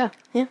 Yeah.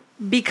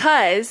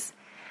 Because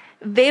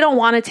they don't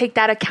want to take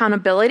that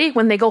accountability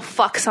when they go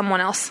fuck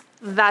someone else.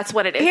 That's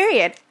what it is.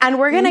 Period. And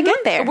we're going to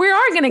get there. We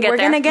are going to get there. We're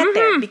going to get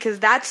there because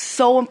that's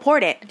so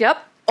important. Yep.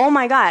 Oh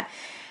my God.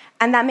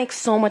 And that makes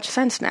so much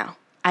sense now.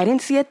 I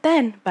didn't see it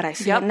then, but I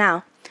see it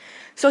now.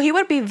 So he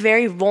would be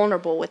very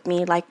vulnerable with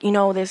me, like, you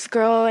know, this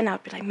girl, and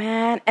I'd be like,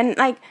 man, and,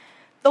 like,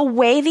 the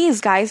way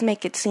these guys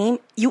make it seem,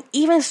 you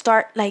even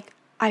start, like,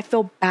 I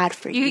feel bad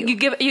for you.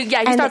 You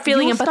start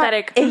feeling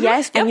empathetic.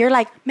 Yes, and you're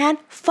like, man,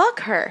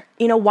 fuck her.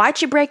 You know,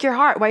 why'd you break your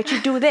heart? Why'd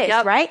you do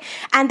this, right?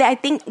 And I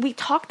think we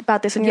talked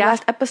about this in your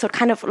last episode,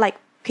 kind of like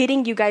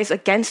pitting you guys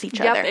against each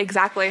other. Yep,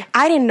 exactly.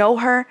 I didn't know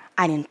her.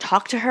 I didn't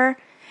talk to her.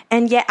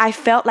 And yet I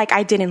felt like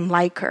I didn't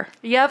like her.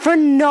 Yep. For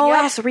no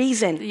Yep. ass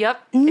reason.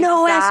 Yep.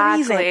 No Exactly.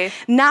 ass reason.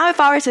 Now if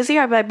I were to see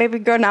her, I'd be like, baby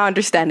girl, now I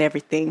understand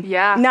everything.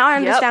 Yeah. Now I Yep.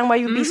 understand why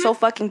you'd be so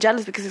fucking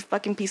jealous because he's a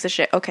fucking piece of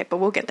shit. Okay, but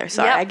we'll get there.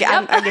 Sorry,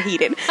 Yep. I get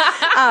heated.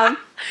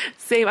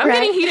 Same. I'm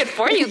Right? getting heated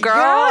for you, girl.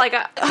 Yeah.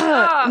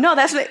 Like, No,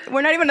 that's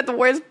we're not even at the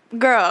worst.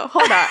 Girl,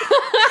 hold on.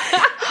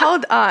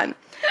 Hold on.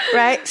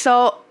 Right?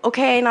 So,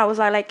 okay, and I was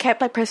like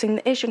kept like pressing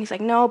the issue, and he's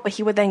like, no, but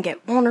he would then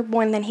get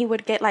vulnerable, and then he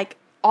would get like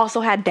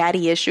also had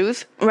daddy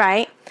issues,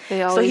 right? They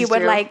so he always would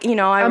do. like, you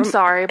know, I'm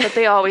sorry, but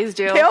they always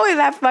do. they always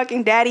have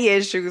fucking daddy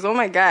issues. Oh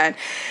my god.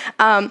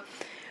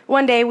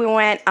 One day we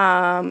went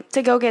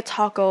to go get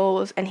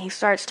tacos, and he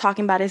starts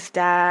talking about his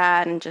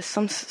dad and just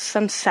some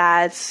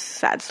sad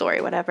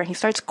story, whatever. And he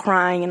starts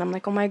crying, and I'm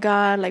like, oh my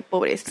god, like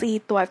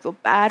pobrecito, I feel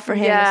bad for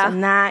him, Yeah. this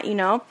and that, you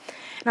know.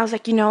 And I was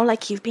like, you know,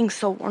 like he's being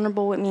so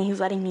vulnerable with me.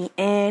 He's letting me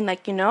in,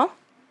 like, you know.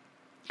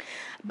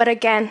 But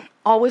again,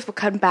 always would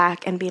come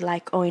back and be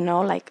like, oh, you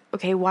know, like,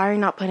 okay, why are you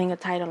not putting a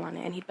title on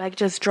it? And he'd be like,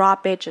 just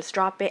drop it.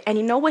 And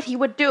you know what he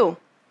would do?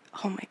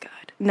 Oh my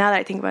God. Now that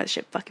I think about it,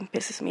 shit fucking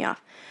pisses me off.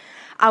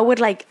 I would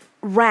like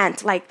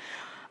rant, like,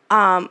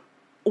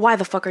 why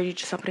the fuck are you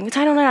just not putting a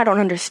title on it? I don't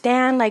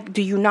understand. Like,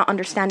 do you not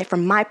understand it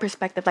from my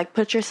perspective? Like,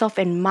 put yourself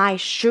in my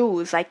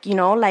shoes. Like, you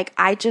know, like,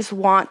 I just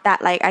want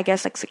that, like, I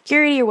guess, like,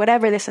 security or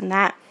whatever, this and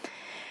that.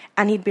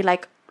 And he'd be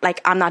like,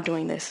 I'm not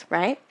doing this,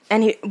 right?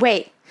 And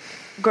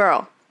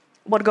girl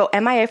would go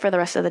MIA for the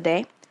rest of the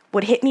day,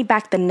 would hit me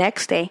back the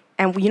next day,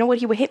 and you know what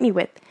he would hit me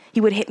with? He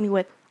would hit me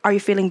with, are you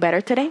feeling better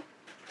today?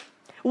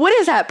 What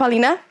is that,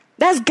 Paulina?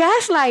 That's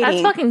gaslighting.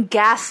 That's fucking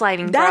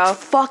gaslighting, bro.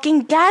 That's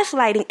fucking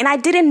gaslighting. And I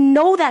didn't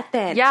know that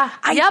then. Yeah.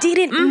 I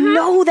didn't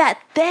know that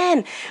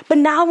then. But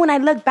now when I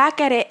look back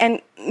at it,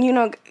 and, you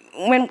know,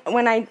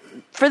 when I,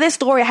 for this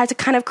story, I had to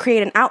kind of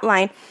create an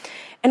outline.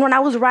 And when I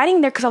was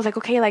writing there, because I was like,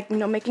 okay, like, you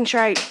know, making sure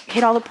I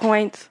hit all the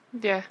points.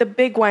 Yeah. The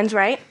big ones,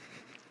 right?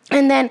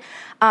 And then,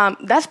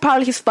 that's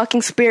probably his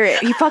fucking spirit.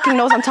 He fucking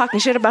knows I'm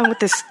talking shit about him with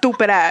this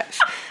stupid ass.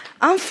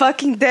 I'm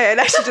fucking dead.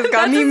 That shit just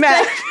got me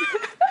mad.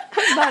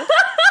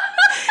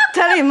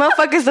 Telling you,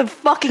 motherfucker's the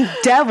fucking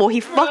devil. He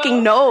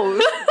fucking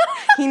knows.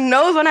 He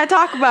knows when I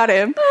talk about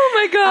him. Oh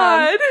my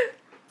God.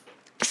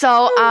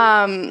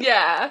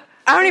 Yeah.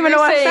 I don't even know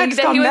what I said.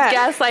 That he was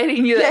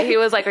gaslighting you. That he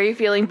was like, "Are you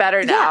feeling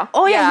better now?" Yeah.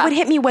 Oh yeah, he would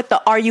hit me with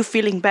the "Are you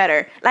feeling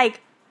better?"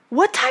 Like,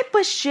 what type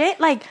of shit?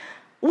 Like,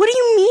 what do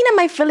you mean? Am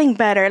I feeling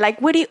better?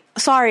 Like, what do you?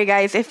 Sorry,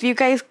 guys, if you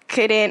guys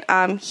couldn't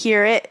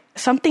hear it,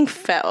 something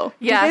fell.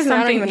 Yeah,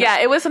 something. Yeah,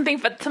 it was something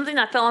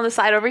that fell on the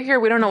side over here.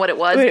 We don't know what it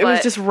was. It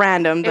was just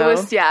random, though. It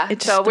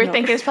was So we're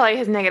thinking it's probably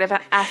his negative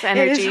ass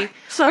energy,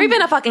 or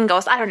even a fucking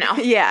ghost. I don't know.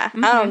 Yeah, I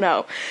don't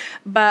know,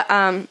 but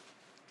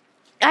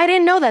I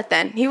didn't know that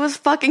then. He was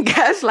fucking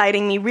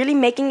gaslighting me, really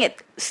making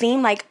it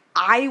seem like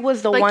I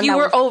was the one like you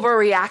were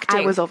overreacting.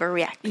 I was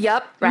overreacting.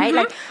 Yep. Right?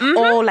 Like,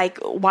 oh, like,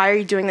 why are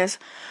you doing this?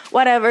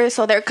 Whatever.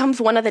 So there comes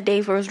one of the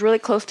days where it was really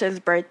close to his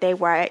birthday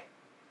where I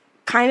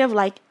kind of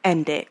like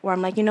end it. Where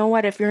I'm like, you know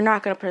what? If you're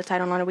not going to put a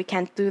title on it, we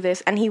can't do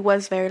this. And he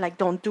was very like,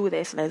 don't do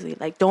this, Leslie.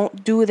 Like,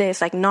 don't do this.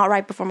 Like, not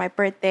right before my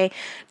birthday.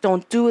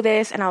 Don't do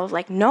this. And I was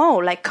like, no,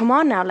 like, come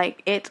on now.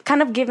 Like, it's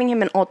kind of giving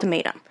him an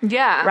ultimatum.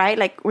 Yeah. Right?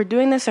 Like, we're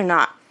doing this or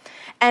not.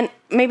 And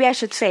maybe I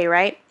should say,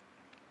 right?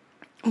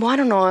 Well, I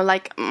don't know.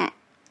 Like,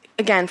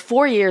 again,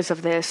 4 years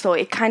of this. So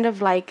it kind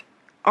of like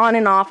on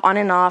and off.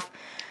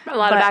 A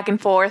lot of back and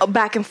forth.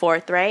 Back and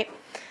forth, right?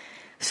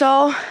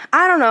 So,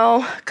 I don't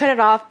know. Cut it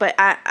off. But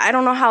I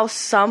don't know how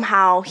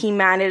somehow he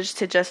managed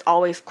to just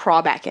always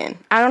crawl back in.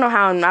 I don't know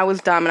how. And I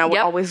was dumb and I would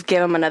always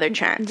give him another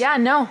chance. Yeah,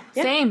 no.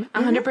 Same.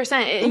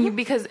 100%.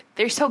 Because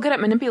they're so good at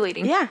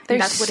manipulating. Yeah.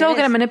 They're so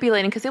good at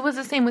manipulating. Because it was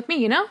the same with me,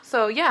 you know?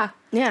 So, yeah.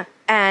 Yeah.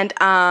 And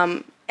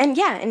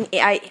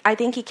I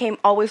think he came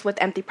always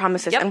with empty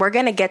promises, and we're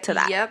gonna get to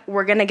that. Yep.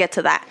 We're gonna get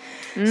to that.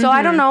 So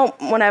I don't know.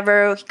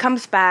 Whenever he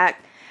comes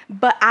back,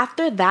 but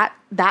after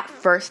that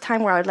first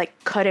time where I would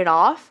like cut it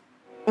off,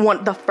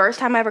 the first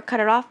time I ever cut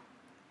it off,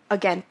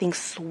 again things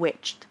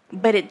switched,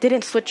 but it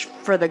didn't switch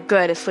for the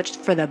good. It switched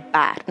for the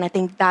bad, and I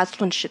think that's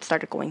when shit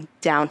started going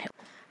downhill.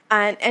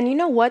 And you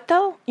know what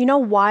though? You know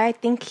why I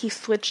think he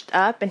switched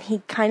up and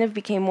he kind of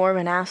became more of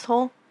an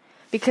asshole?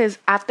 Because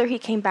after he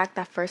came back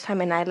that first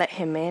time and I let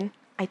him in,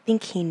 I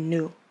think he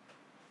knew.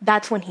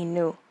 That's when he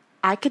knew.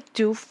 I could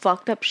do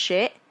fucked up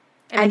shit.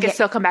 And I could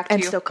still come back to you.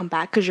 And still come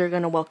back because you're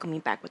going to welcome me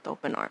back with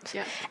open arms.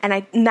 Yeah. And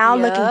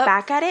looking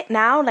back at it,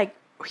 now, like,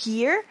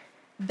 here,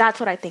 that's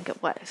what I think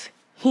it was.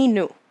 He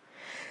knew.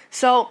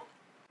 So,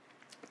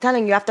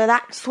 telling you, after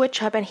that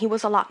switch up, and he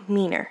was a lot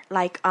meaner.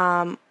 Like,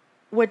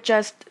 would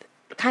just,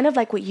 kind of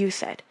like what you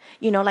said.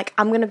 You know, like,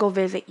 I'm going to go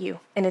visit you.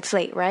 And it's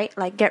late, right?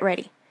 Like, get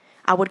ready.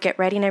 I would get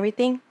ready and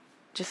everything.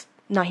 Just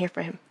not here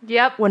for him.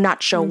 Yep. Would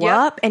not show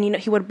up. And, you know,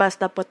 he would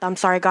bust up with, I'm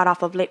sorry, I got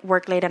off of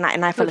work late and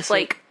I fell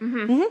asleep.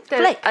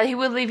 Flake. He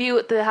would leave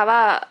you, te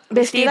dejaba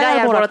vestida y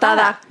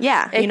alborotada.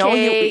 Yeah. You know,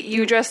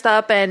 you dressed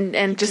up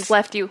and just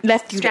left you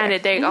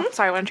stranded. There. You go.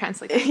 Sorry, I want to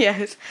translate.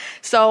 Yes.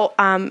 So,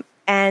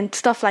 and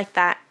stuff like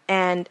that.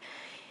 And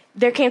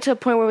there came to a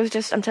point where it was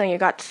just, I'm telling you, it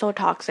got so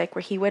toxic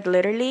where he would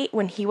literally,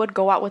 when he would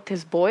go out with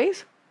his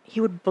boys,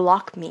 he would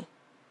block me.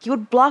 He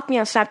would block me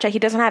on Snapchat. He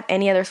doesn't have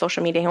any other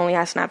social media. He only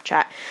has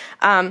Snapchat.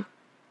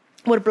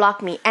 Would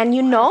block me. And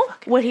you know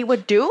what he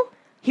would do?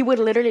 He would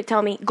literally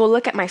tell me, go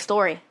look at my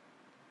story.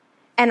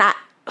 And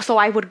so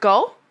I would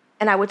go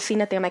and I would see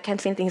nothing. I can't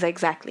see anything. He's like,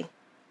 exactly.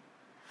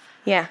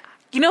 Yeah.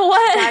 You know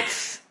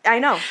what? I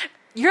know.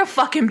 You're a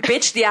fucking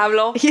bitch,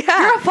 Diablo.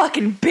 Yeah. You're a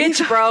fucking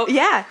bitch, bro.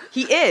 Yeah,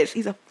 he is.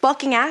 He's a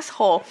fucking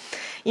asshole,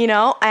 you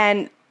know,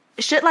 and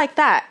shit like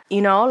that,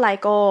 you know,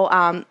 like,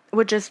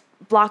 would just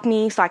block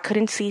me so I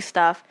couldn't see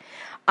stuff.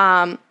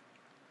 And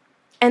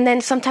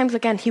then sometimes,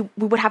 again, we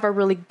would have a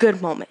really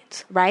good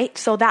moment, right?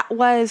 So that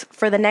was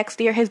for the next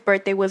year. His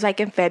birthday was like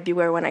in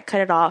February when I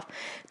cut it off.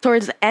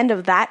 Towards the end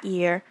of that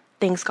year,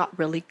 things got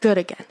really good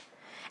again.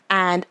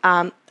 And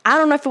I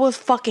don't know if it was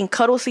fucking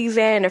cuddle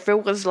season, if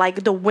it was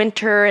like the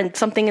winter and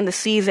something in the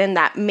season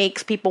that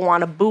makes people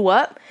want to boo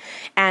up.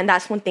 And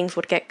that's when things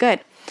would get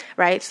good,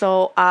 right?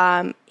 So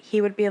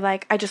he would be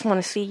like, I just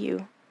want to see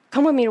you.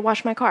 Come with me to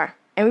wash my car.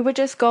 And we would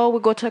just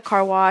we'd go to a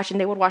car wash and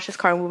they would wash his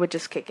car and we would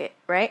just kick it,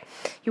 right?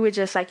 He would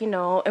just like, you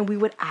know, and we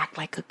would act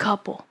like a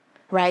couple,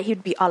 right?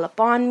 He'd be all up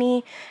on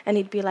me and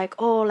he'd be like,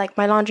 oh, like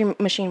my laundry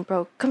machine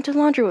broke. Come to the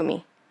laundry with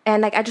me.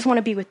 And like, I just want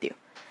to be with you.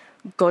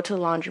 Go to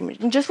the laundry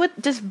machine.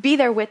 Just be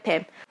there with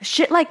him.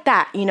 Shit like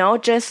that, you know?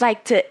 Just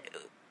like to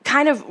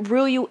kind of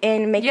reel you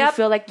in, make you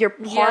feel like you're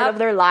part of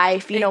their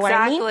life. You know what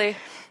I mean?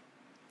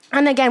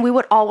 And again, we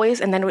would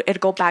always, and then it'd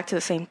go back to the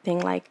same thing.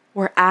 Like,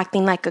 we're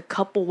acting like a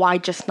couple. Why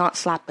just not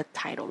slap a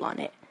title on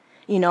it?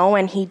 You know?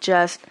 And he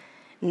just,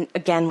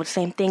 again, with the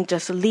same thing,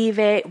 just leave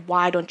it.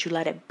 Why don't you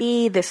let it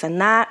be? This and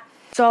that.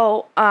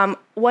 So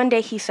one day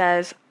he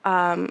says,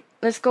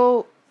 let's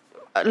go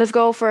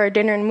for a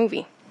dinner and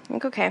movie. I'm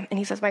like, okay. And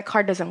he says, my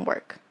car doesn't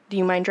work. Do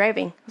you mind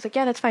driving? I was like,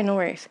 yeah, that's fine. No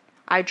worries.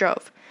 I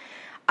drove.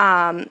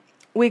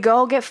 We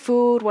go get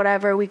food,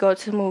 whatever. We go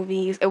to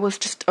movies. It was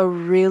just a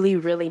really,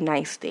 really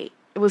nice date.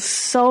 It was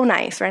so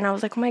nice, right? And I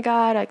was like, oh my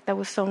God, like, that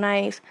was so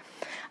nice.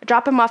 I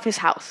drop him off his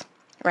house,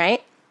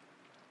 right?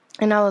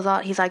 And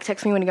he's like,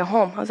 text me when you get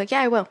home. I was like,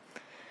 yeah, I will.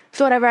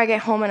 So whatever, I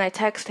get home and I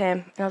text him.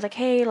 And I was like,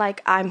 hey,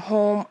 like, I'm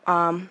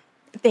home.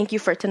 Thank you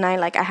for tonight.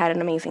 Like, I had an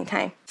amazing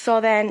time.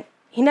 So then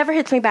he never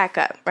hits me back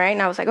up, right?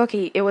 And I was like,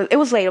 okay, it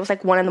was late. It was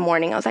like 1 a.m.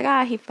 I was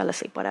like, he fell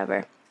asleep,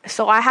 whatever.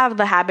 So I have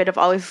the habit of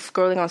always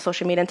scrolling on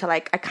social media until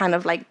like I kind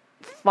of like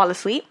fall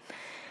asleep.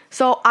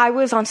 So I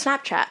was on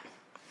Snapchat.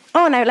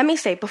 Oh, and let me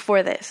say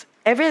before this,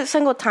 every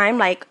single time,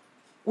 like,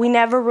 we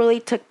never really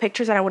took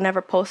pictures and I would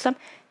never post them.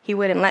 He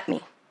wouldn't let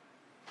me.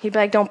 He'd be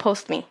like, don't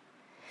post me.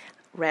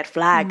 Red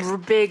flags.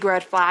 Big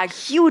red flag.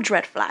 Huge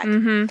red flag.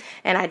 Mm-hmm.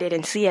 And I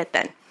didn't see it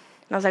then.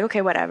 And I was like,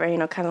 okay, whatever. You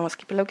know, kind of wants to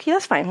keep it low key.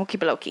 That's fine. We'll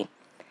keep it low key.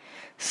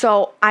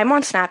 So I'm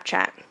on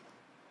Snapchat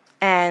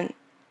and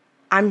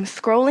I'm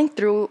scrolling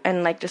through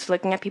and like just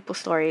looking at people's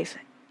stories.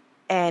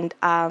 And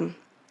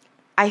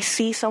I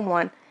see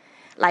someone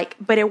like,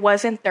 but it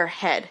wasn't their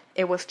head.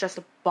 It was just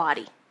a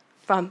body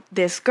from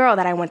this girl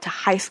that I went to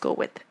high school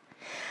with.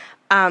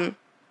 And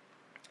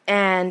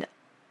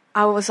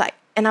I was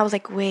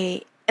like,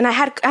 wait. And I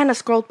had kind of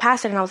scrolled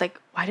past it and I was like,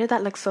 why did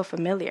that look so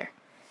familiar?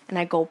 And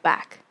I go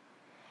back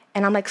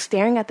and I'm like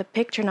staring at the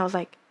picture and I was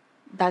like,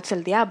 that's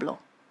El Diablo.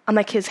 I'm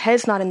like, his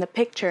head's not in the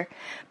picture,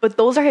 but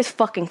those are his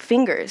fucking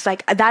fingers.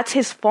 Like, that's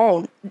his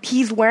phone.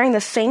 He's wearing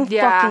the same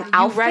fucking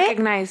outfit. You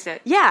recognized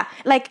it. Yeah.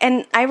 Like,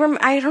 and I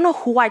don't know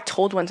who I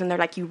told once, and they're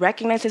like, you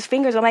recognize his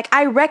fingers? I'm like,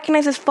 I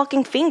recognize his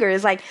fucking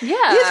fingers. Like,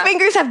 yeah. His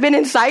fingers have been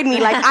inside me.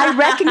 Like, I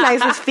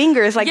recognize his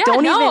fingers. Like,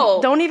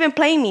 don't even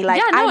play me.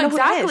 Like, yeah, no, I know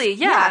exactly. Who it is.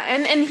 Yeah.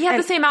 And he had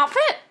the same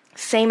outfit.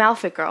 Same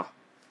outfit, girl.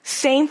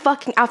 Same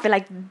fucking outfit.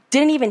 Like,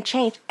 didn't even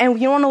change. And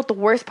you don't know what the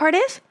worst part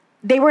is?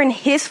 They were in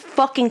his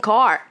fucking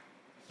car.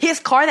 His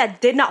car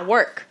that did not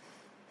work.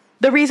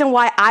 The reason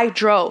why I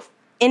drove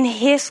in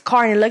his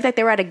car, and it looked like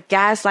they were at a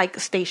gas like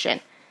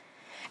station.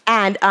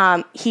 And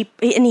she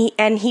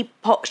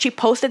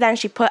posted that and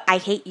she put, I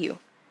hate you.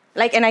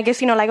 Like, and I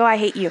guess, you know, like, oh, I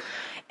hate you.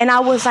 And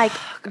I was like,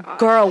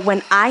 girl,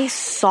 when I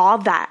saw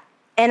that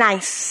and I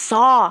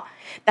saw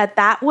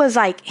that was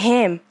like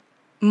him,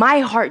 my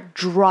heart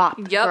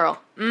dropped,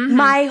 girl. Mm-hmm.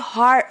 My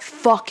heart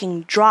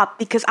fucking dropped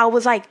because I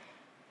was like,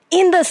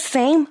 in the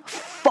same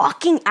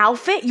fucking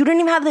outfit? You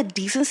didn't even have the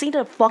decency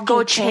to fucking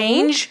go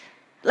change?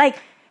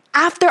 Like,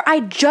 after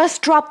I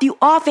just dropped you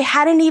off, we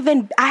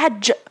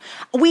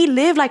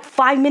live like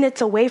 5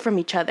 minutes away from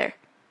each other.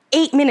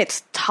 8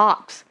 minutes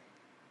tops.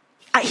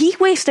 He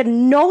wasted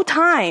no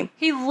time.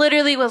 He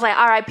literally was like,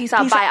 all right, peace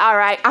out, bye, all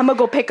right. I'm gonna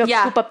go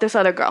scoop up this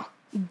other girl.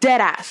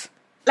 Dead ass.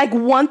 Like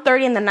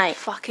 1:30 in the night.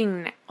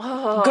 Fucking.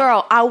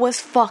 Girl, I was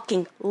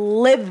fucking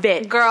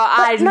livid. Girl,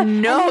 I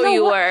know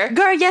you were.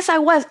 Girl, yes, I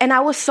was. And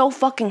I was so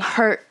fucking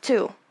hurt,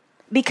 too.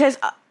 Because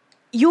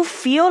you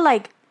feel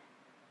like,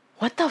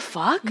 what the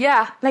fuck?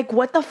 Yeah. Like,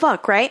 what the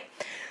fuck, right?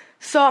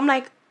 So I'm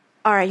like,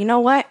 all right, you know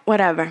what?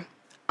 Whatever.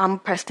 I'm going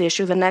to press the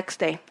issue the next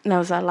day. And I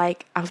was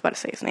like, I was about to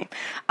say his name.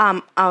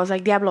 I was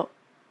like, Diablo,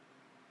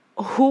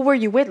 who were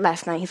you with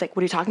last night? He's like,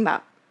 what are you talking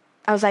about?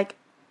 I was like,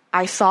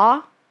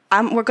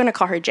 we're going to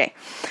call her Jay.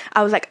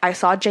 I was like, I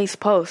saw Jay's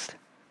post.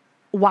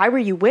 Why were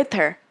you with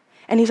her?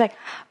 And he's like,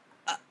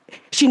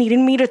 she needed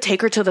me to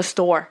take her to the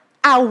store.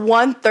 At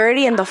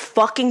 1:30 in the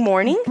fucking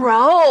morning?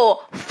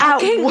 Bro,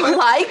 fucking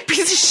like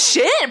piece of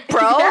shit,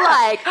 bro.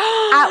 Yeah. Like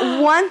at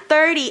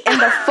 1:30 in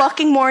the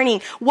fucking morning.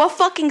 What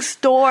fucking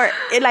store,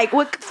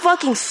 what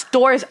fucking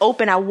store is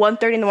open at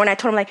 1:30 in the morning? I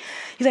told him,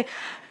 he's like,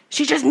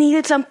 she just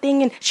needed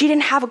something and she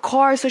didn't have a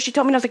car, so she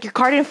told me, and I was like, your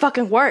car didn't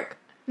fucking work.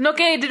 No,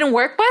 okay, it didn't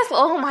work, Wes?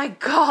 Oh my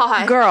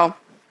God. Girl.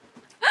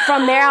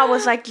 From there, I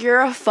was like, you're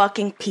a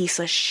fucking piece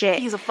of shit.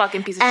 He's a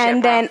fucking piece of shit,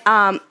 and then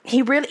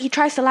he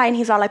tries to lie, and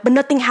he's all like, but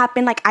nothing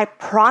happened, like, I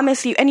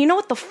promise you. And you know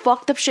what the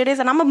fucked up shit is?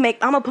 And I'm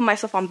gonna put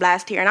myself on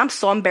blast here, and I'm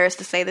so embarrassed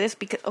to say this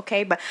because,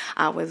 okay, but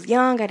I was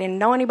young, I didn't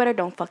know any better,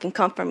 don't fucking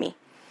come for me.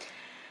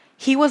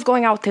 He was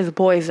going out with his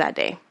boys that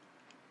day,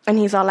 and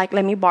he's all like,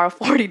 let me borrow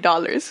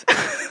 $40.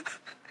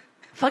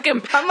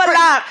 Fucking, I'm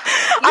alive.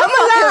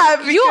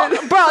 You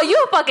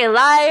a fucking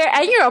liar,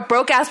 and you're a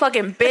broke ass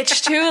fucking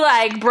bitch too.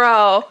 Like,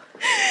 bro,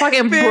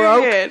 fucking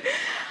broke.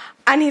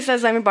 And he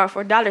says, "Let me borrow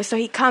 $4." So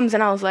he comes,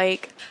 and I was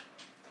like,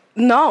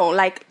 "No,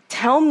 like,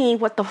 tell me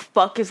what the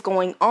fuck is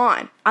going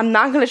on. I'm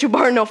not gonna let you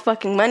borrow no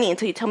fucking money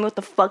until you tell me what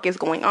the fuck is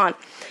going on."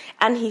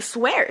 And he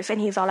swears,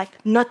 and he's all like,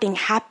 "Nothing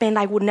happened.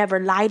 I would never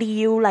lie to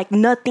you. Like,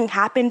 nothing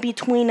happened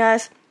between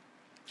us.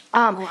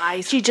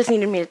 She just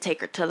needed me to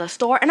take her to the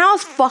store." And I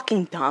was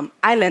fucking dumb.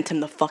 I lent him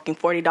the fucking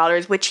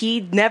 $40, which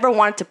he never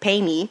wanted to pay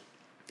me.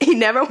 He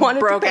never wanted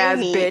to pay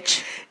me. Broke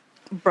ass bitch.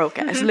 Broke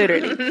ass,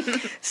 literally.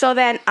 So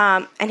then,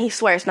 and he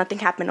swears nothing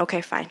happened.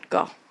 Okay, fine,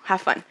 go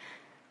have fun.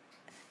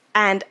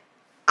 And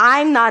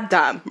I'm not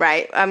dumb,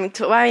 right? I mean,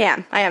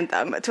 I am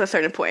dumb to a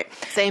certain point.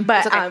 Same,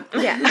 but it's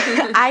okay.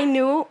 yeah, I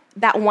knew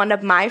that one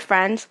of my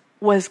friends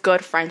was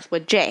good friends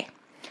with Jay,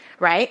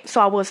 right?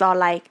 So I was all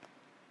like,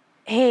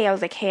 hey,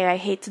 I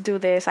hate to do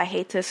this. I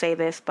hate to say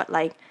this, but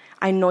like,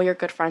 I know you're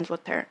good friends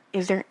with her.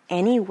 Is there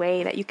any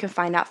way that you can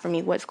find out for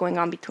me what's going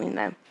on between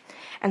them?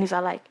 And he's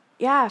all like,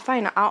 yeah,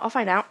 fine. I'll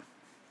find out.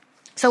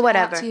 So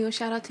whatever.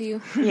 Shout out to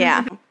you.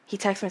 Yeah. He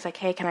texts me. He's like,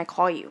 hey, can I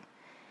call you?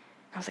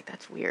 I was like,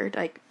 that's weird.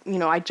 Like,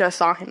 I just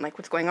saw him. Like,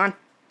 what's going on?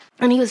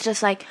 And he was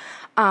just like,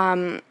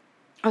 I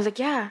was like,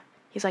 yeah.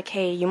 He's like,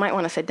 hey, you might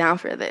want to sit down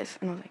for this.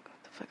 And I was like,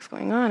 what the fuck's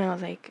going on? And I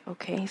was like,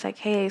 okay. He's like,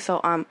 hey,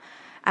 so,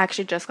 I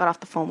actually just got off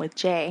the phone with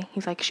Jay.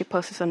 He's like, she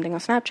posted something on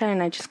Snapchat,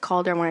 and I just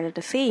called her and wanted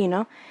to see,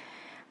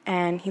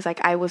 And he's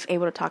like, I was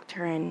able to talk to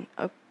her, and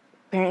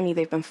apparently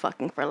they've been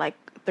fucking for like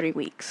 3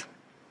 weeks.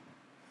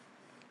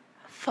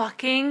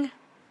 Fucking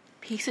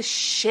piece of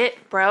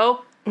shit,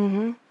 bro.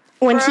 Mm-hmm.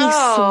 When he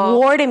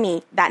swore to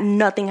me that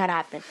nothing had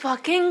happened.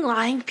 Fucking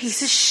lying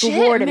piece of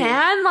shit,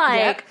 man. Like,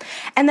 yep.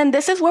 And then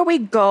this is where we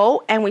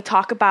go and we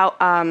talk about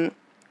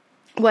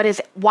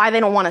why they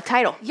don't want a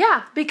title.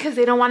 Yeah, because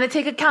they don't want to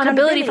take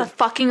accountability for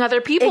fucking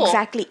other people.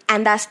 Exactly.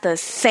 And that's the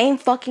same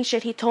fucking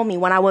shit he told me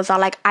when I was all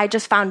like, I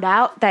just found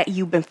out that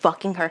you've been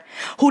fucking her.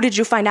 Who did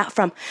you find out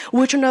from?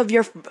 Which one of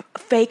your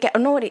fake...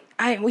 No,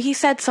 he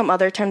said some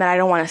other term that I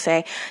don't want to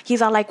say.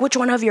 He's all like, which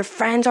one of your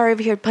friends are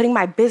over here putting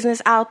my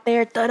business out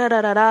there?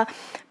 Da-da-da-da-da.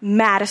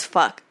 Mad as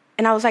fuck.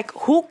 And I was like,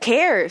 who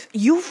cares?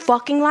 You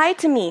fucking lied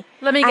to me.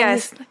 Let me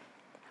guess.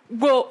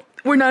 Well...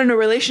 we're not in a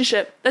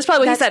relationship. That's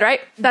probably what he said,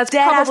 right? That's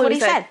probably what he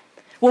said.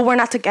 Well, we're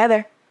not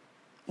together.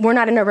 We're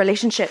not in a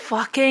relationship.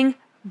 Fucking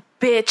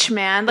bitch,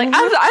 man. Like,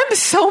 I'm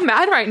so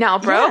mad right now,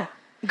 bro. Yeah.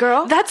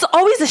 Girl. That's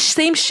always the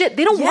same shit.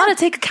 They don't want to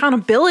take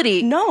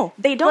accountability. No,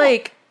 they don't.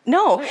 Like,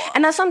 no.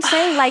 And that's what I'm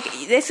saying. Like,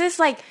 this is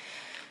like...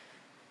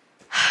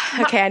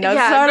 Okay, I know.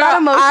 Yeah, there are a lot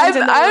of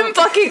emotions I'm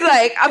fucking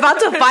like about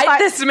to fight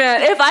this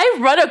man. If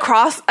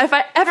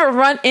I ever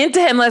run into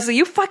him, Leslie,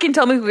 you fucking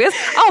tell me who he is.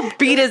 I'll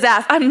beat his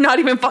ass. I'm not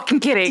even fucking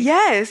kidding.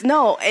 Yes,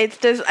 no, it's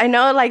just, I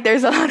know like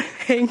there's a lot of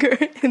anger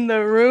in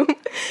the room.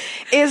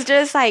 It's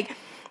just like,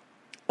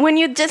 when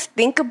you just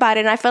think about it,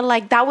 and I felt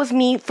like that was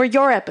me for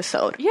your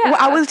episode. Yeah.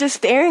 I was just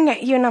staring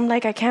at you and I'm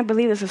like, I can't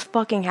believe this is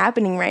fucking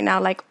happening right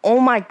now. Like, oh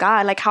my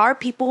God. Like, how are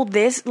people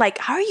this? Like,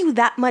 how are you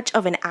that much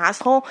of an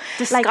asshole?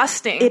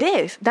 Disgusting. Like, it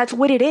is. That's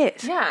what it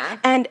is. Yeah.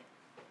 And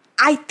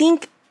I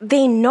think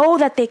they know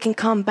that they can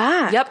come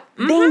back. Yep.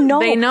 Mm-hmm.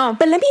 They know.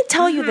 But let me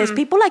tell you this.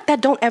 People like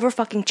that don't ever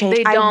fucking change.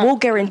 They don't. I will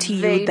guarantee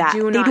you that.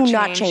 They do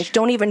not change.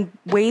 Don't even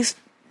waste.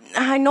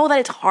 I know that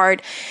it's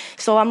hard.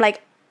 So I'm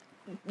like,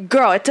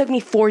 girl, it took me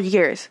 4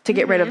 years to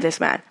get rid of this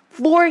man.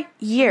 4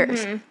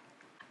 years. Mm-hmm.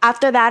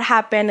 After that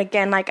happened,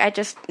 again, like, I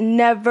just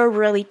never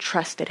really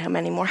trusted him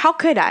anymore. How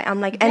could I? I'm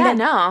like, and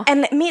no.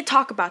 And let me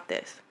talk about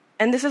this.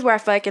 And this is where I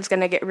feel like it's going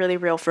to get really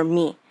real for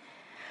me.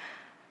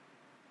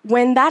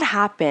 When that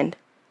happened,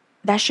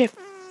 that shit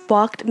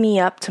fucked me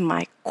up to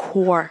my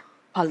core,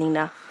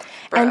 Paulina.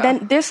 Bro. And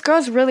then this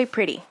girl's really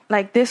pretty.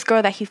 Like, this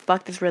girl that he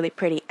fucked is really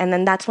pretty. And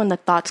then that's when the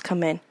thoughts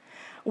come in.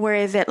 Where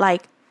is it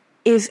like,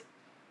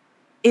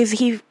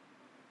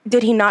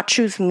 did he not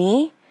choose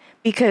me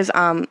because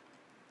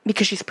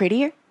she's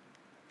prettier?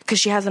 Because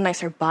she has a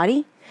nicer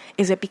body?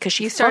 Is it because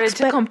she started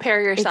to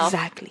compare yourself?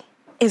 Exactly.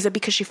 Is it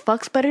because she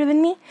fucks better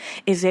than me?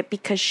 Is it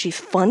because she's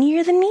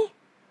funnier than me?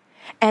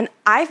 And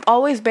I've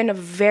always been a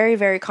very,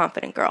 very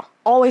confident girl,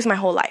 always my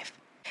whole life.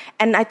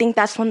 And I think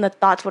that's when the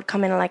thoughts would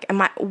come in, like,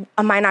 am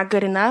I not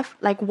good enough?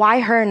 Like, why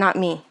her, not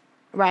me?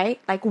 Right?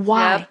 Like,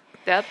 why?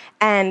 Yep.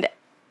 And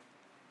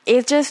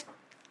it's just,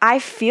 I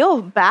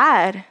feel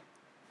bad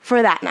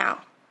for that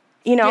now.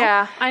 You know?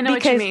 Yeah, I know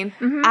what you mean.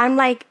 Mm-hmm. I'm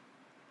like,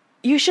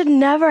 you should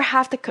never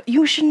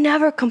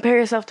compare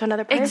yourself to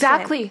another person.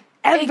 Exactly.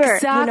 Ever.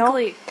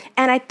 Exactly. You know?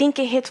 And I think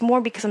it hits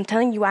more because I'm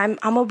telling you, I'm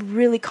a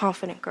really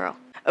confident girl.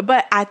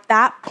 But at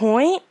that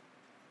point,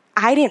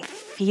 I didn't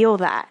feel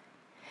that.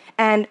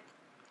 And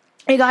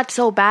it got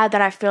so bad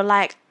that I feel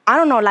like, I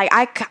don't know, like,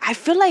 I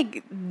feel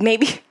like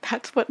maybe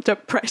that's what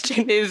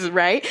depression is,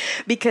 right?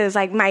 Because,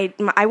 like,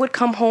 I would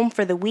come home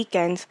for the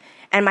weekends,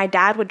 and my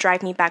dad would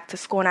drive me back to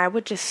school, and I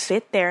would just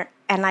sit there,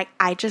 and, like,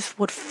 I just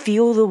would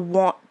feel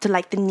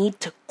the need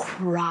to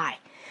cry,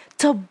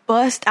 to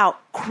bust out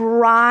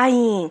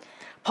crying,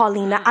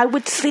 Paulina. I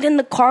would sit in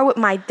the car with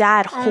my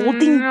dad,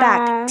 holding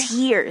back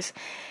tears,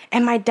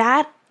 and my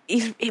dad's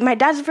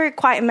a very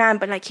quiet man,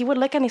 but, like, he would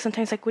look at me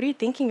sometimes like, what are you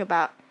thinking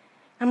about?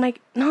 I'm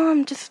like, no,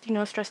 I'm just,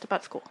 stressed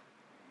about school.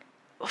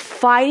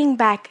 Fighting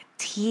back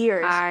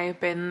tears. I've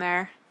been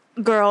there.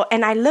 Girl,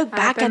 and I look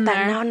back at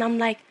that now and I'm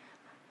like,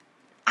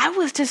 I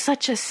was just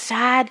such a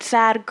sad,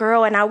 sad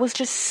girl, and I was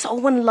just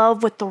so in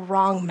love with the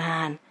wrong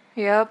man.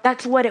 Yep.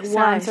 That's what it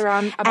Sounds was.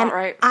 around about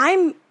right.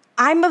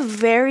 I'm a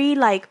very,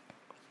 like,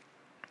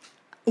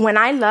 when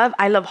I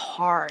love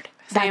hard.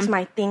 Same. That's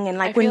my thing. And,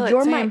 like, when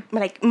you're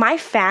my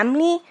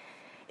family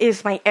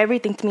is my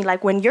everything to me.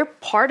 Like, when you're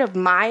part of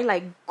my,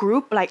 like,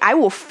 group, like, I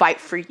will fight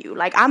for you.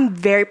 Like, I'm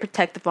very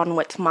protective on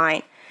what's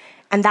mine.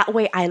 And that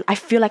way, I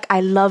feel like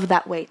I love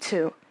that way,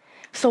 too.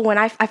 So when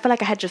I feel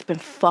like I had just been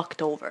fucked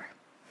over,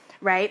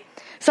 right?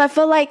 So I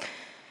feel like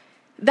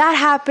that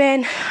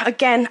happened.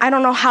 Again, I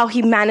don't know how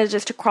he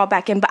manages to crawl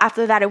back in, but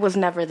after that, it was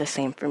never the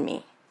same for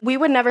me. We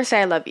would never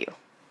say I love you.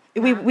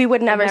 We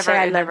would never say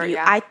I love you.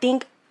 Yeah. I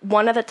think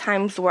one of the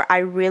times where I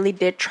really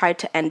did try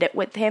to end it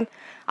with him,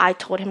 I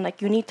told him,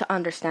 like, you need to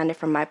understand it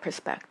from my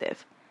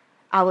perspective.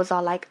 I was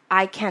all like,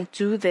 I can't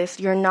do this.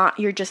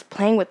 You're just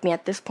playing with me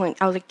at this point.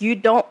 I was like, you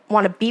don't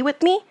want to be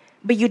with me,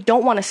 but you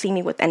don't want to see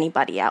me with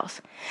anybody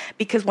else.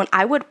 Because when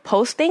I would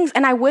post things,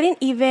 and I wouldn't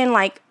even,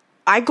 like,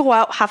 I go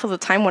out half of the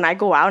time when I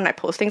go out and I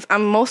post things,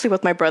 I'm mostly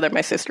with my brother and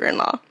my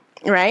sister-in-law,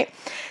 right?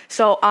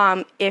 So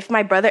if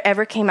my brother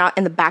ever came out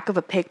in the back of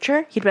a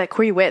picture, he'd be like,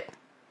 who are you with?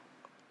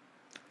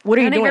 What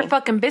are you doing? None of your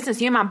fucking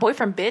business. You're my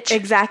boyfriend, bitch.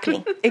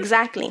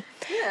 Exactly.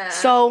 Yeah.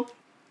 So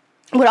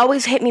would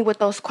always hit me with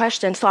those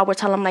questions. So I would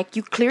tell him, like,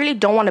 you clearly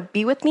don't want to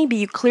be with me, but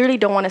you clearly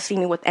don't want to see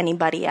me with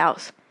anybody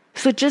else.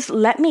 So just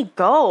let me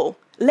go.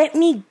 Let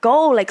me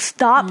go. Like,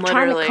 stop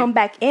trying to come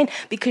back in,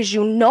 because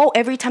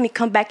every time you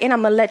come back in,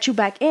 I'm going to let you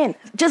back in.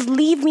 Just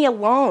leave me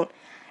alone.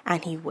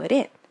 And he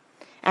wouldn't.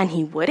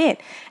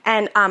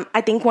 And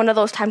I think one of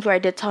those times where I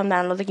did tell him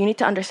that, I was like, you need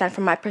to understand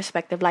from my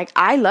perspective, like,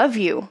 I love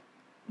you,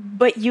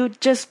 but you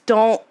just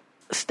don't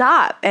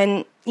stop.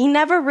 And he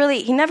never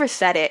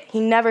said it. He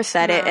never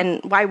said it.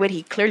 And why would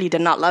he? Clearly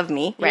did not love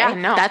me, right? Yeah,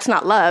 no. That's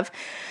not love.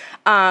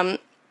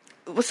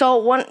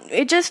 So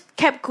it just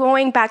kept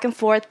going back and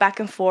forth.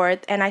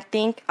 And I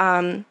think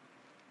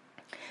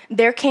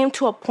there came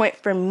to a point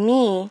for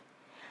me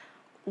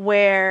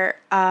where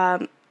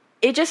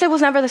it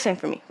was never the same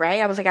for me,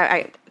 right? I was like,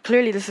 I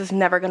clearly this is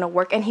never going to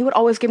work. And he would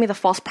always give me the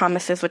false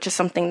promises, which is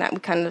something that we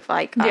kind of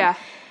like,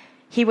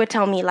 he would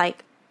tell me,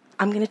 like,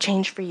 I'm going to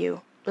change for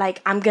you.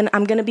 Like, I'm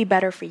gonna be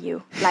better for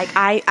you. Like,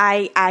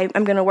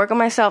 I'm gonna work on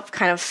myself.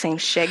 Kind of same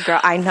shit, girl.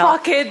 I know.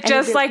 Fuck it,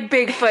 just like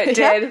Bigfoot did.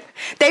 Yep.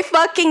 They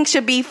fucking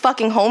should be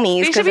fucking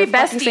homies. They should be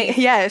besties.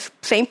 Yes,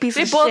 same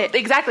pieces of shit.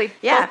 Exactly.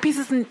 Yeah. Both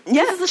pieces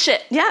of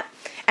shit. Yeah.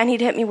 And he'd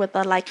hit me with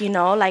the, like,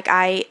 like,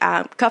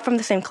 I cut from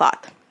the same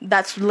cloth.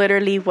 That's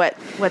literally what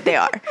they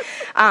are.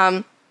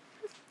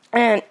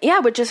 And yeah,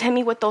 would just hit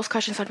me with those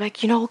questions. I'd be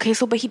like, okay,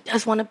 so, but he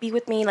does want to be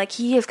with me. Like,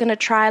 he is going to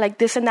try, like,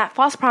 this and that.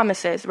 False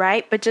promises,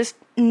 right? But just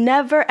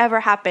never, ever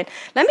happened.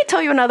 Let me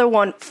tell you another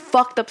one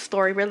fucked up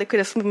story really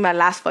quick. This will be my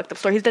last fucked up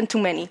story. He's done too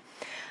many.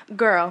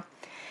 Girl,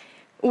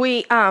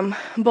 we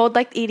both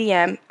liked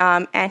EDM.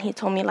 And he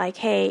told me, like,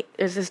 hey,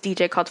 there's this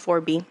DJ called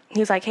 4B.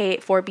 He's like, hey,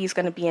 4B is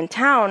going to be in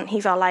town.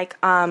 He's all like,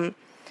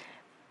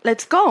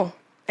 let's go.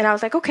 And I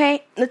was like,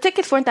 okay. The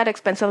tickets weren't that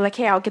expensive. Like,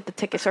 hey, I'll get the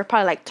tickets. They're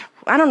probably like,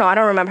 I don't know. I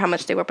don't remember how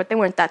much they were, but they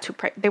weren't too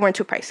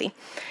pricey.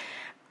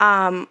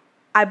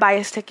 I buy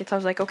his tickets. I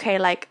was like, okay,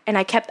 like, and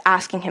I kept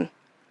asking him,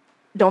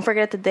 don't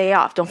forget the day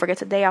off. Don't forget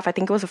the day off. I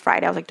think it was a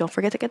Friday. I was like, don't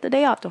forget to get the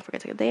day off. Don't forget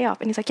to get the day off.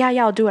 And he's like, yeah,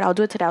 I'll do it. I'll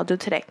do it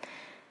today.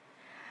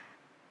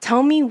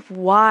 Tell me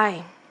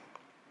why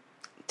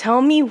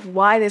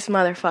this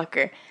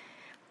motherfucker.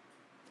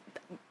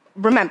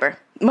 Remember,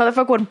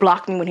 motherfucker would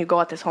block me when he'd go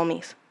out with his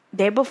homies.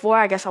 Day before,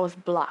 I guess I was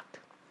blocked.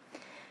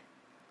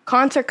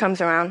 Concert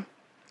comes around,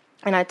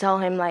 and I tell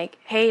him, like,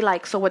 hey,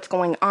 like, so what's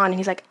going on? And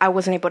he's like, I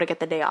wasn't able to get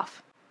the day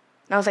off.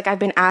 And I was like, I've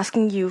been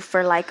asking you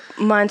for, like,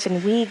 months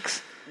and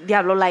weeks,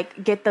 Diablo,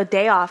 like, get the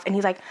day off. And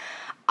he's like,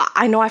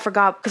 I know I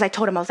forgot, because I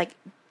told him, I was like,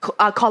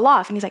 call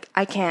off. And he's like,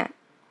 I can't.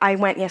 I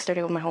went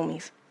yesterday with my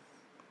homies.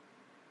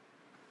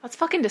 That's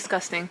fucking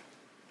disgusting.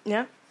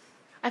 Yeah.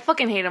 I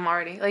fucking hate him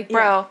already. Like,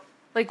 bro, Yeah.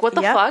 like, what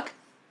the Yep. fuck?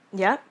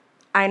 Yeah.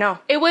 I know.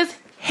 It was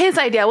his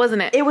idea,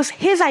 wasn't it? It was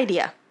his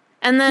idea.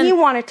 And then He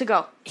wanted to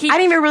go. He- I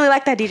didn't even really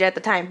like that DJ at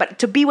the time, but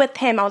to be with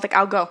him, I was like,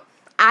 I'll go.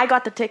 I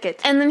got the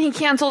tickets. and then he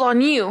canceled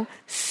on you.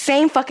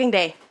 Same fucking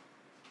day.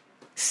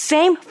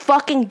 Same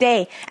fucking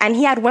day. And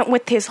he had went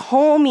with his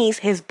homies,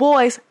 his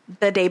boys,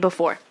 the day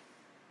before.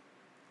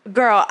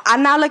 Girl,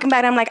 I'm now looking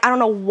back, I'm like, I don't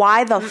know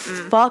why the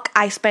fuck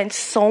I spent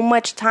so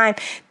much time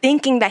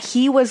thinking that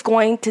he was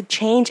going to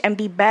change and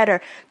be better.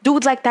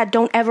 Dudes like that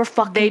don't ever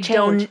fucking They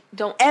change.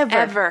 don't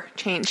ever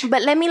change.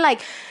 But let me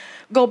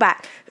go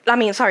back.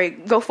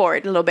 Go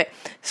forward a little bit.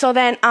 So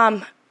then,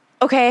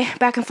 okay,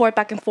 back and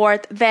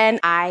forth. Then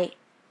I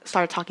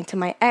started talking to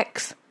my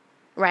ex,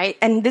 right?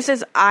 And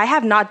I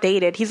have not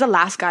dated. He's the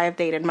last guy I've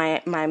dated,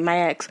 my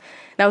ex.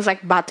 That was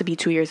like about to be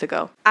 2 years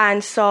ago.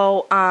 And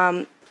so,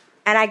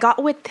 and I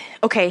got with,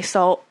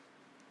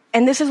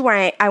 and this is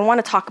where I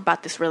want to talk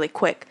about this really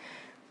quick.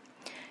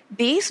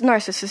 These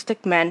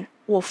narcissistic men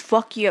will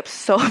fuck you up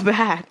so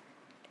bad.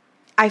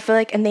 I feel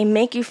like, and they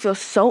make you feel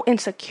so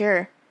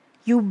insecure.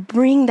 You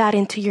bring that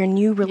into your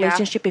new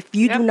relationship if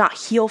you do not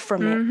heal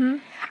from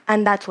it.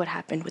 And that's what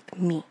happened with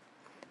me.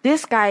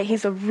 This guy,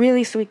 he's a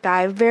really sweet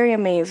guy, very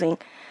amazing.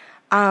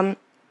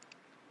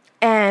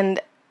 And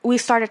we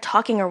started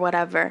talking or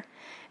whatever.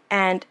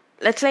 And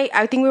let's say,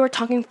 I think we were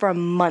talking for a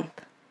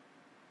month.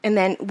 And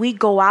then we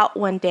go out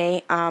one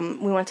day,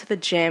 we went to the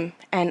gym,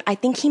 and I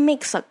think he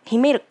made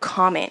a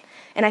comment,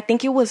 and I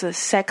think it was a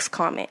sex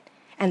comment,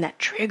 and that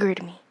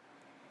triggered me.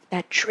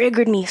 That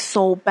triggered me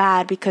so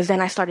bad, because then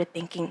I started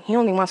thinking, he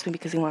only wants me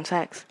because he wants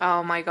sex.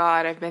 Oh my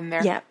God, I've been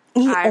there. Yeah,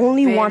 he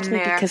only wants me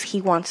there. because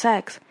he wants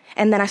sex.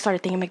 And then I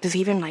started thinking, like, does he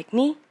even like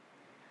me?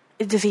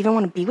 Does he even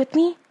want to be with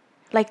me?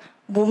 Like,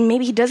 well,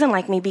 maybe he doesn't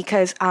like me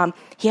because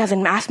he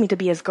hasn't asked me to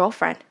be his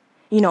girlfriend.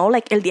 You know,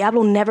 like, El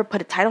Diablo never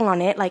put a title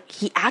on it. Like,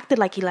 he acted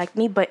like he liked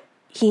me, but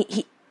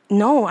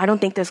no, I don't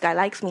think this guy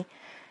likes me.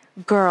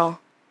 Girl,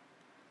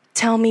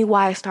 tell me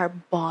why I start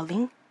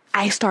bawling.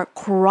 I start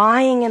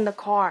crying in the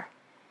car.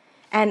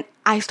 And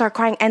I start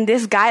crying. And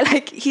this guy,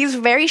 like, he's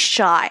very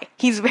shy.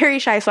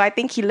 So I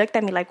think he looked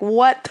at me like,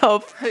 what the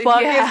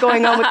fuck is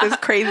going on with this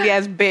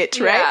crazy-ass bitch,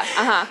 right?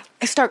 Yeah,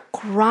 I start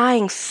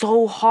crying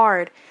so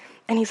hard.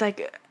 And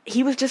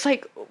he was just,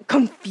 like,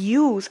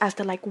 confused as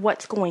to, like,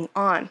 what's going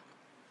on.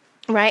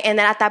 Right. And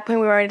then at that point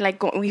we were already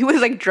like he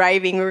was like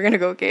driving. We were going to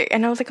go get,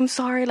 and I was like, I'm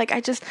sorry. Like,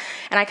 and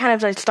I kind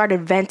of like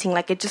started venting.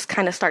 Like, it just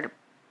kind of started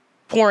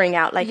pouring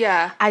out. Like,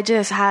 I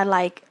just had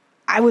like,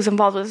 I was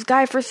involved with this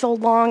guy for so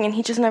long and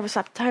he just never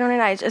stopped tight on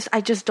it.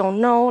 I just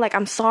don't know. Like,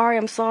 I'm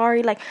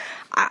sorry. Like,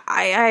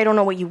 I don't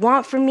know what you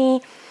want from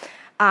me.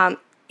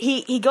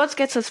 He goes,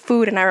 gets us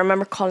food, and I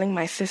remember calling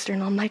my sister,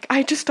 and I'm like,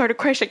 I just started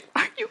crying. She's like,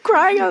 are you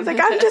crying? I was like,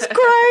 I'm just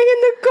crying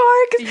in the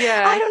car because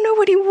I don't know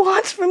what he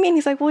wants from me. And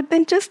he's like, well,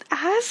 then just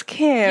ask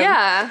him.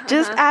 Yeah.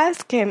 Just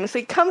ask him. So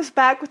he comes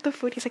back with the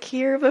food. He's like,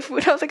 here, the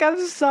food. I was like,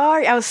 I'm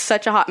sorry. I was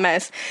such a hot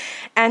mess.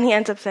 And he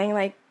ends up saying,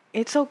 like,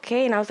 it's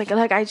okay. And I was like,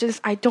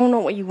 I don't know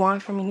what you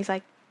want from me. And he's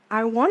like,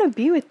 I want to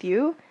be with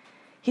you.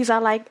 He's all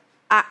like,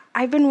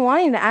 I've been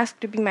wanting to ask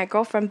to be my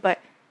girlfriend, but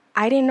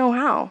I didn't know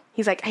how.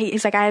 He's like,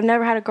 I've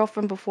never had a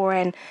girlfriend before,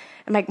 and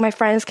like my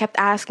friends kept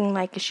asking,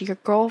 like, is she your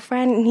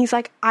girlfriend? And he's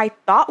like, I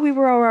thought we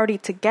were already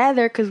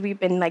together because we've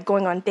been like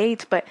going on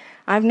dates, but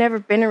I've never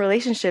been in a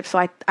relationship,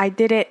 so I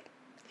didn't.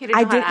 He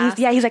didn't know how to ask.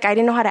 He's like, I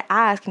didn't know how to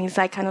ask, and he's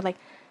like, kind of like,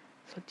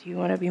 so do you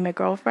want to be my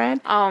girlfriend?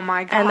 Oh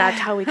my God. And that's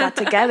how we got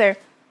together,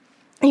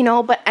 you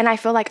know. And I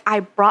feel like I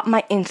brought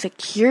my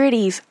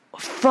insecurities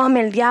from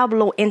El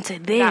Diablo into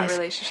this That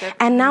relationship.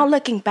 and now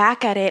looking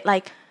back at it,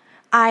 like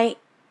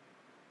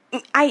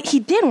he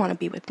did want to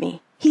be with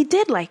me. He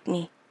did like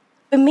me.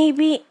 But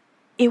maybe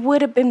it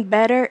would have been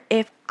better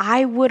if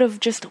I would have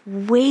just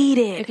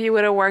waited. If you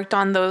would have worked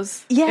on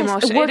those Yes,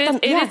 emotions.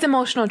 It is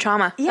emotional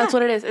trauma. Yeah. That's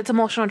what it is. It's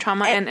emotional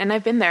trauma, and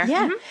I've been there.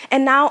 Yeah.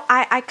 And now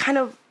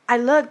I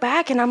look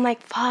back and I'm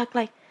like, fuck,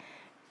 like,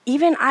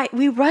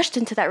 we rushed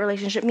into that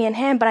relationship, me and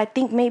him, but I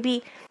think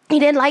maybe he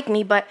didn't like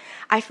me, but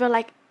I feel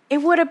like it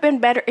would have been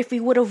better if we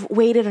would have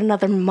waited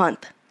another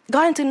month.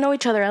 Gotten to know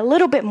each other a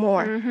little bit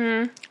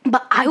more.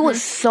 But I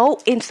was so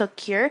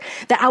insecure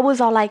that I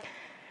was all like,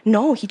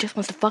 no, he just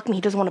wants to fuck me.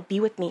 He doesn't want to be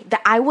with me.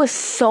 That I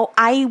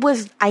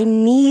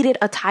needed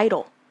a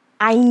title.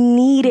 I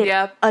needed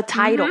a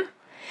title.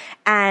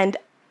 And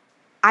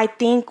I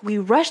think we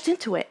rushed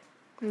into it.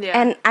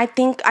 Yeah. And I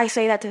think I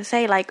say that to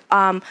say, like,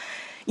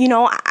 you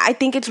know, I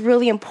think it's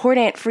really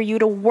important for you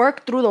to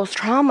work through those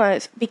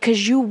traumas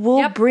because you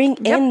will bring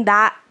in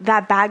that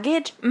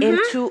baggage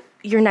into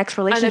your next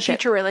relationship. And a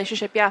future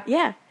relationship, yeah.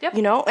 Yeah. Yep.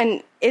 You know,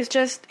 and it's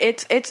just,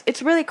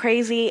 it's really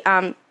crazy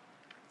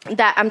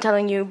that I'm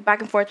telling you,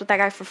 back and forth with that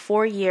guy for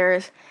 4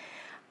 years.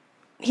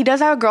 He does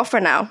have a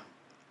girlfriend now.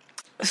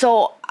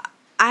 So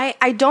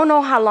I don't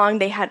know how long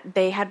they had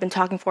been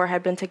talking for,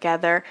 had been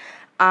together.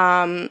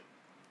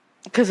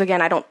 because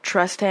again, I don't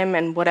trust him,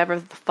 and whatever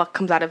the fuck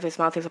comes out of his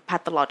mouth is a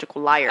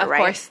pathological liar, right?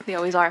 Of course, they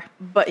always are.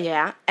 But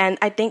yeah, and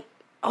I think,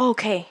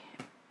 okay,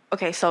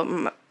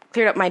 so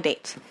cleared up my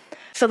dates.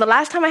 So the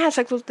last time I had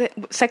sex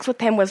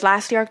with him was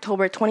last year,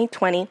 October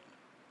 2020,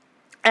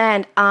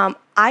 and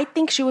I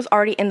think she was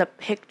already in the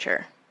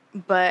picture,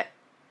 but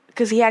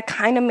because he had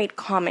kind of made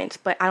comments,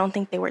 but I don't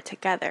think they were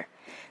together.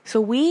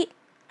 So we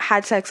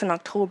had sex in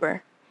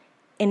October.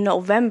 In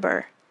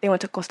November, they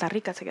went to Costa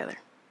Rica together.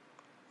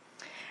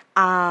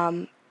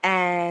 And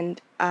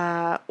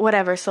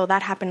whatever, so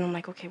that happened. I'm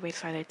like, okay, wait,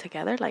 so are they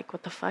together? Like,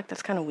 what the fuck?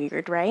 That's kind of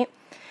weird, right?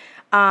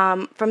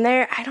 From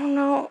there, I don't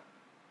know.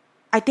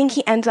 I think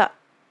he ends up,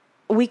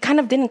 we kind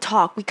of didn't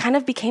talk. We kind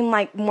of became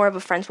like more of a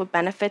friends with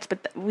benefits,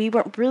 but we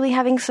weren't really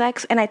having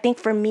sex. And I think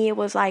for me, it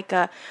was like,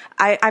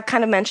 I've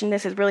kind of mentioned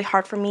this, it's really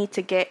hard for me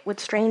to get with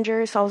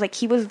strangers. So I was like,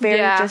 he was very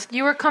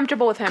you were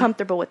comfortable with him.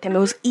 It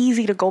was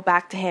easy to go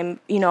back to him,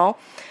 you know?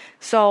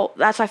 So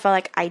that's why I felt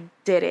like I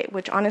did it,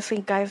 which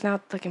honestly, guys,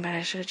 now looking back,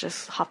 I should have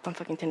just hopped on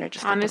fucking Tinder.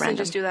 Honestly,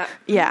 just do that.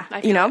 Yeah,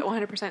 I feel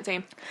 100%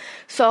 same.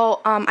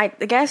 So I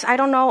guess I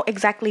don't know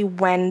exactly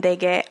when they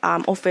get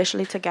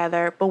officially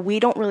together, but we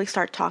don't really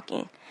start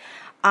talking.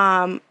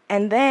 And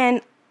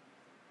then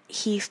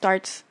he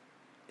starts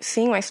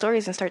seeing my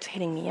stories and starts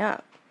hitting me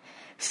up.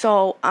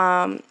 So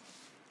I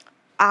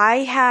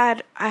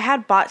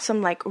had bought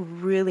some like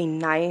really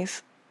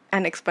nice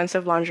and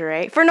expensive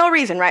lingerie for no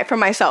reason, right? For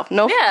myself,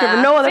 no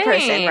other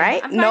person,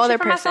 right? No other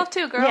person. For myself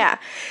too, girl. Yeah.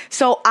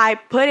 So I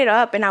put it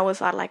up, and I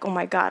was like, oh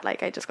my god,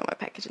 like I just got my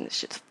package, and this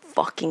shit's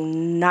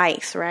fucking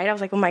nice, right? I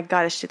was like, oh my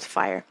god, this shit's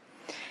fire.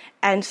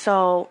 And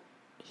so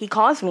he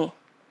calls me,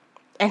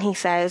 and he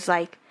says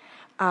like,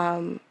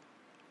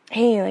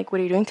 hey, like,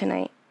 what are you doing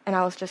tonight? And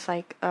I was just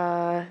like,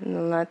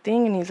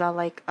 nothing. And he's all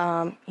like,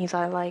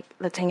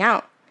 let's hang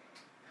out.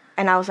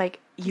 And I was like,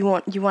 you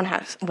want to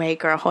have, wait,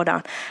 girl, hold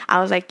on.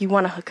 I was like, you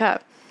want to hook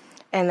up?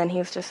 And then he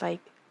was just like,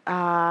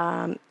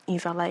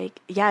 he's all like,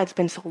 yeah, it's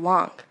been so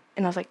long.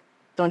 And I was like,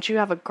 don't you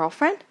have a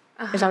girlfriend?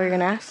 Is that what you're going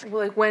to ask?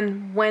 Well, like,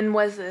 when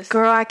was this?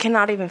 Girl, I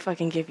cannot even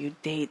fucking give you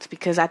dates,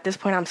 because at this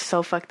point I'm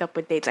so fucked up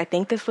with dates. I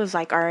think this was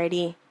like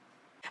already,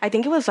 I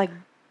think it was like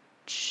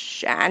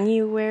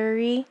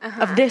January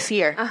of this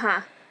year.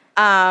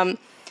 So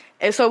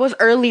it was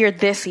earlier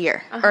this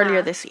year.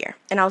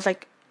 And I was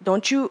like,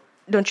 don't you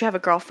have a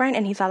girlfriend?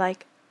 And he's all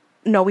like,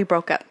 no, we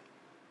broke up.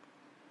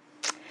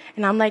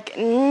 And I'm like,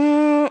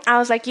 I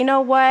was like, you know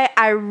what?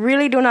 I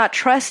really do not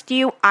trust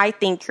you. I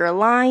think you're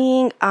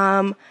lying.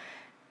 No,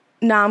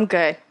 I'm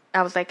good.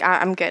 I was like,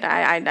 I'm good.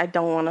 I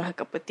don't want to hook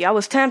up with you. I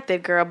was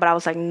tempted, girl, but I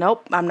was like,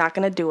 nope, I'm not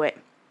going to do it.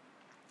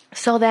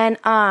 So then,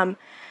 so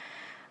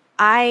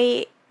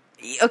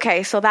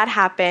that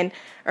happened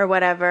or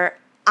whatever.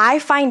 I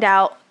find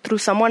out through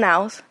someone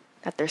else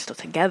that they're still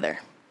together.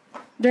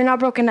 They're not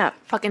broken up.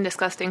 Fucking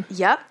disgusting.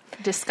 Yep.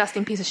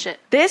 Disgusting piece of shit.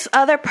 This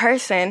other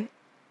person,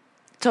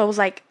 so I was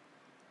like,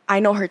 I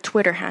know her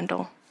Twitter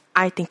handle.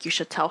 I think you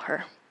should tell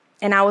her.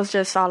 And I was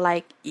just all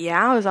like,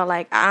 yeah. I was all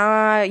like,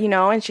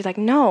 and she's like,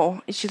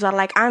 no. She's all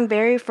like, I'm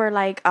very for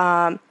like,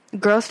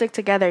 girls stick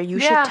together. You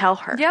should tell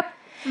her. Yep.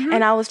 Mm-hmm.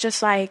 And I was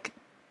just like,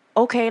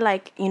 okay,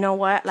 like, you know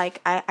what? Like,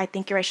 I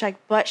think you're right. She's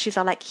like, but she's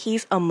all like,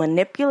 he's a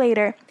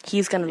manipulator.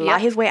 He's going to lie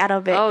his way out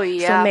of it. Oh,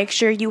 yeah. So make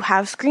sure you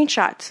have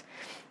screenshots.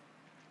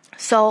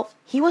 So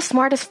he was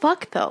smart as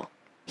fuck, though.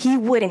 He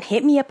wouldn't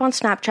hit me up on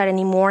Snapchat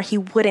anymore. He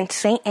wouldn't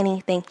say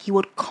anything. He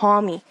would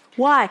call me.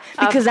 Why?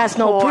 Because that's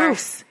no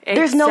proof. Exactly.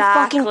 There's no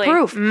fucking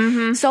proof.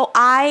 Mm-hmm. So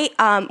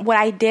what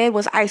I did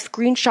was I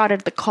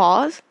screenshotted the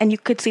calls, and you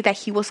could see that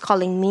he was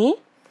calling me,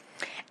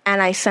 and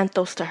I sent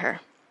those to her.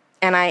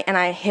 And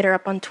I hit her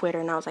up on Twitter,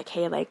 and I was like,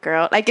 hey, like,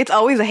 girl, like, it's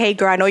always a, hey,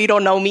 girl, I know you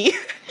don't know me.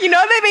 You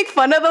know, they make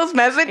fun of those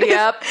messages.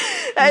 Yep.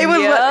 It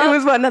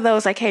was one of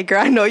those, like, hey,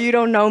 girl, I know you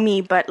don't know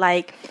me, but,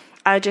 like,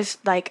 I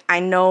just, like, I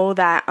know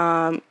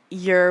that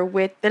you're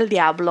with El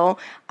Diablo.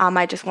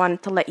 I just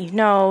wanted to let you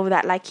know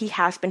that, like, he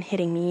has been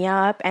hitting me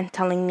up and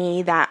telling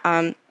me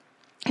that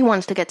he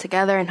wants to get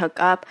together and hook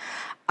up.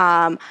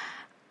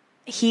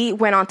 He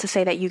went on to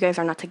say that you guys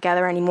are not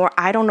together anymore.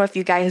 I don't know if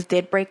you guys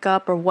did break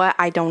up or what.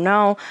 I don't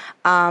know.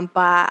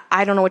 But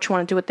I don't know what you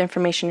want to do with the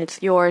information.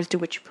 It's yours. Do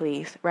what you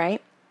please,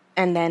 right?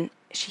 And then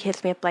she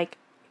hits me up like,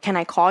 can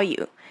I call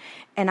you?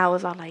 And I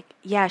was all like,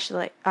 yeah. She's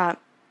like, and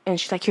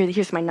she's like,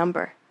 here's my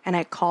number. And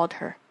I called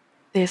her.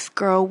 This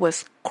girl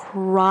was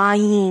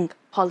crying,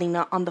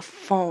 Paulina, on the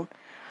phone.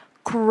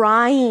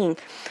 Crying.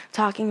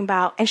 Talking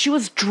about, and she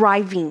was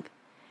driving.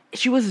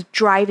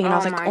 And I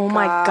was like, oh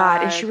my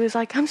God. And she was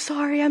like, I'm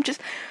sorry.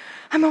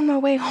 I'm on my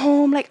way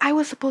home. Like, I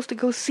was supposed to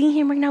go see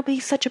him right now, but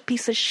he's such a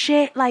piece of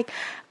shit. Like,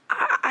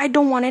 I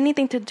don't want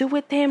anything to do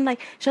with him.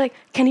 Like, she's like,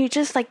 can you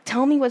just, like,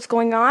 tell me what's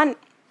going on?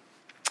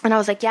 And I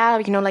was like, yeah,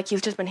 you know, like,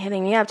 he's just been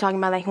hitting me up, talking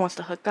about, like, he wants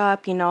to hook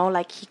up, you know,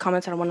 like, he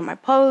commented on one of my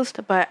posts,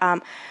 but, I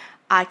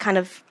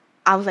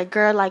was like,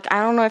 girl, like,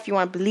 I don't know if you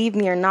want to believe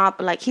me or not,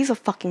 but, like, he's a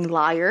fucking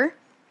liar.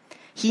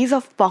 he's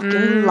a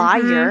fucking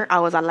liar. I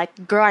was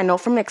like, girl, I know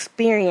from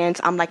experience.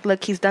 I'm like,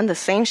 look, he's done the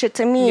same shit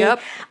to me.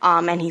 Yep.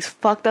 And he's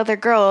fucked other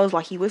girls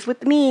while he was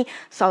with me.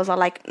 So I was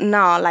like,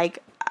 no,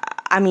 like,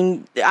 I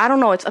mean, I don't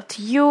know. It's up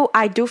to you.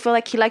 I do feel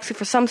like he likes you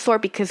for some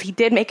sort because he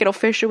did make it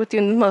official with you,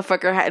 and the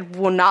motherfucker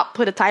will not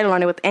put a title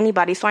on it with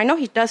anybody. So I know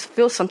he does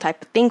feel some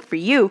type of thing for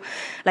you.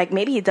 Like,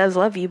 maybe he does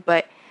love you,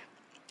 but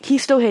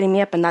he's still hitting me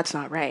up, and that's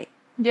not right.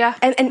 Yeah.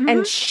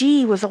 And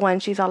she was the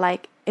one, she's all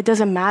like, it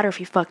doesn't matter if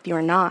he fucked you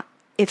or not.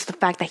 It's the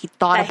fact that he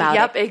thought about it.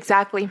 Yep,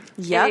 exactly.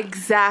 Yep.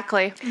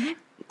 Exactly.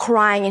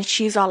 Crying, and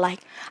she's all like,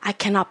 I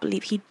cannot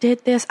believe he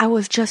did this. I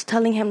was just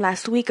telling him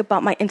last week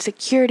about my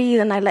insecurities,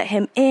 and I let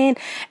him in,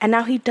 and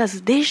now he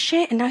does this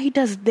shit, and now he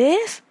does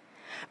this,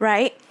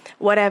 right?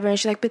 Whatever. And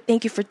she's like, but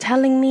thank you for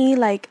telling me.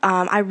 Like,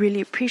 I really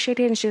appreciate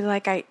it. And she's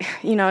like,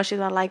 she's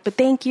all like, but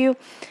thank you.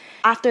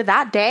 After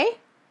that day,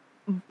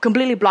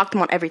 completely blocked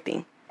him on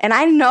everything. And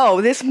I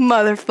know this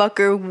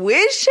motherfucker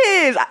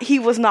wishes he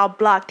was not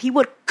blocked. He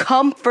would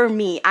come for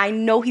me. I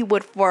know he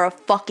would for a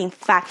fucking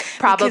fact.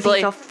 Probably. Because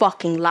he's a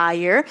fucking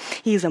liar.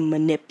 He's a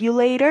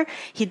manipulator.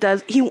 He's a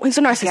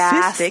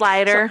narcissistic.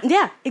 Gaslighter. So,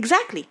 yeah,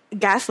 exactly.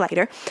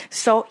 Gaslighter.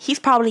 So he's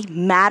probably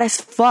mad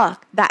as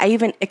fuck that I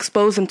even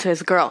exposed him to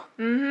his girl.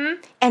 Mm-hmm.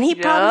 And he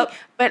probably,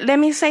 but let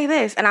me say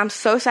this, and I'm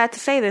so sad to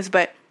say this,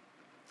 but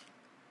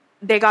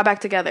they got back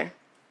together.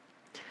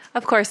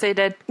 Of course they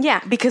did.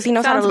 Yeah, because he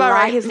knows Sounds how to about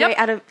lie right. his way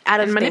out of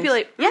and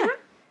manipulate. Things. Yeah,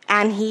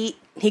 and he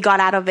got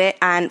out of it,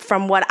 and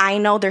from what I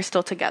know, they're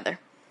still together.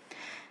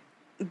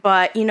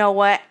 But you know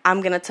what?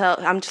 I'm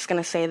just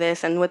gonna say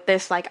this, and with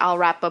this, like, I'll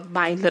wrap up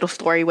my little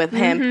story with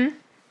him.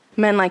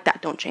 Men like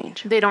that don't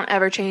change. They don't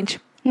ever change.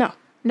 No.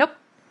 Nope.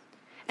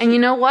 And you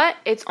know what?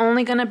 It's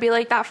only gonna be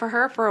like that for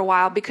her for a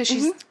while because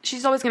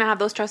she's always gonna have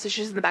those trust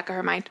issues in the back of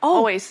her mind. Oh,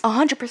 always.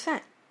 100%.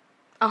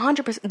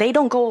 100%. They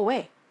don't go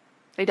away.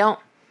 They don't.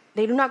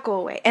 They do not go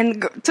away.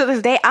 And to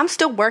this day, I'm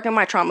still working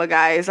my trauma,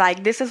 guys.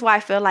 Like, this is why I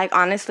feel like,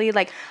 honestly,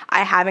 like,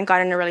 I haven't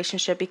gotten in a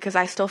relationship because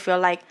I still feel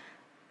like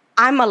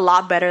I'm a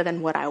lot better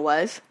than what I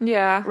was.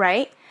 Yeah.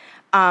 Right?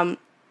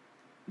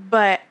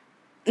 But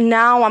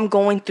now I'm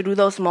going through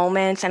those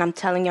moments, and I'm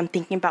telling you, I'm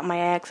thinking about my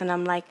ex, and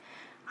I'm like,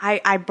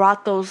 I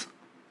brought those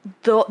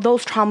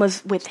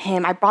traumas with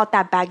him. I brought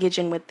that baggage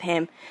in with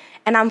him.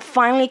 And I'm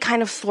finally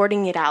kind of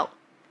sorting it out.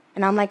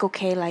 And I'm like,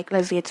 okay, like,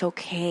 Leslie, it's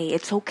okay.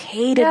 It's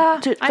okay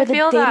for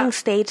the dating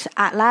stage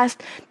at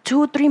last 2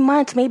 or 3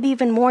 months, maybe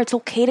even more. It's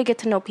okay to get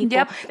to know people.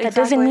 Yep, that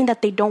exactly. doesn't mean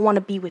that they don't want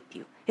to be with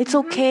you. It's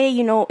okay,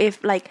 you know,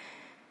 if, like,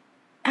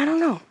 I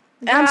don't know.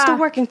 Yeah. I'm still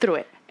working through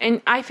it.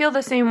 And I feel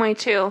the same way,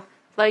 too.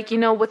 Like, you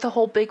know, with the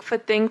whole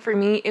Bigfoot thing, for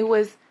me, it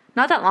was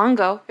not that long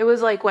ago. It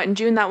was, like, in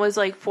June? That was,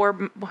 like, 4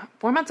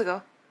 months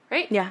ago,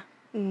 right? Yeah.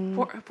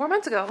 4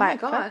 months ago. Oh, my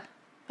God.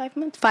 5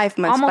 months? 5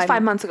 months. Almost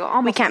 5 months ago.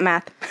 Almost. We can't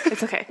math.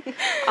 It's okay.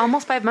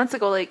 Almost 5 months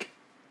ago, like,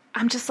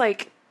 I'm just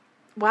like,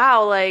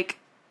 wow, like,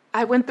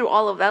 I went through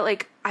all of that.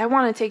 Like, I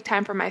want to take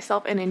time for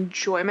myself and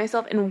enjoy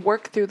myself and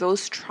work through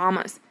those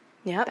traumas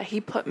that he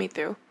put me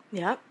through.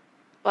 Yep.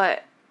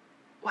 But,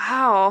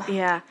 wow.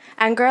 Yeah.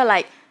 And, girl,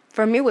 like,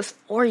 for me, it was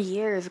 4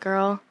 years,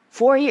 girl.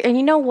 4 years. And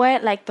you know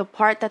what? Like, the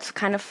part that's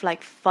kind of,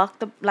 like,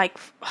 fucked up, like,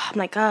 I'm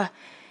like,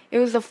 it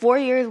was the 4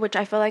 years, which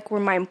I feel like were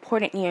my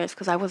important years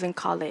because I was in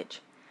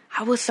college.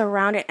 I was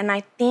surrounded, and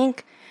I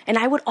think, and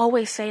I would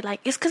always say,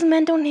 like, it's because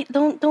men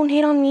don't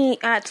hate on me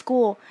at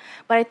school,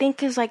 but I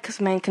think it's like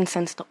because men can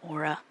sense the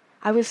aura.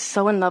 I was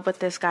so in love with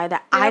this guy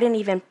that I didn't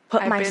even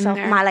put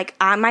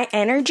my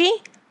energy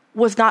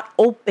was not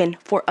open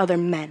for other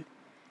men,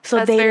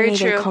 so they didn't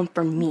even come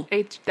for me.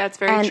 That's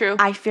very true.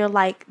 I feel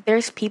like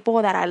there's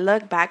people that I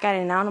look back at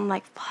it now, and I'm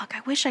like, fuck, I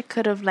wish I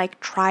could have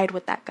like tried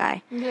with that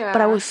guy,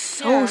 but I was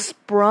so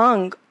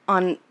sprung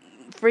on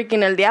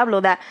freaking El Diablo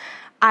that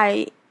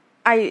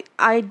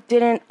I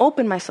didn't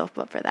open myself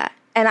up for that.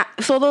 And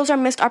so those are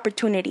missed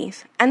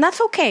opportunities. And that's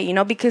okay, you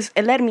know, because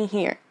it led me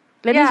here.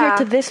 Led me here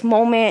to this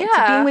moment,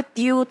 to being with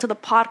you, to the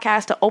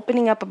podcast, to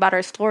opening up about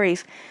our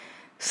stories.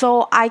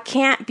 So I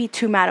can't be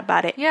too mad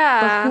about it.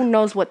 Yeah. But who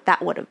knows what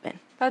that would have been.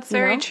 That's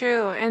very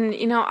true. And,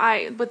 you know,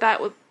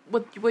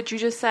 with what you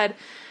just said,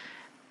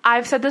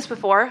 I've said this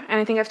before, and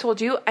I think I've told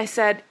you, I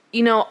said,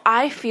 you know,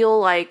 I feel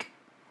like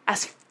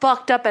as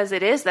fucked up as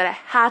it is that I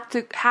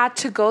had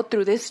to go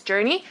through this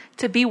journey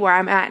to be where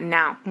I'm at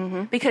now.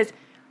 Mm-hmm. Because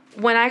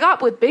when I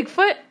got with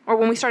Bigfoot, or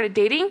when we started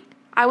dating,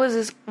 I was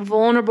this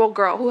vulnerable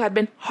girl who had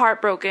been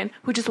heartbroken,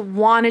 who just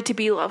wanted to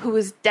be loved, who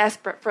was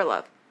desperate for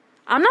love.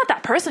 I'm not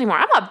that person anymore.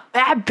 I'm a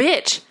bad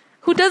bitch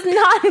who does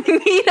not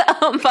need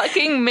a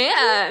fucking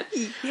man.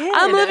 Yeah.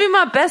 I'm living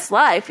my best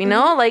life, you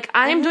know? Like,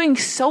 I'm doing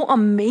so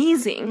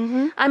amazing.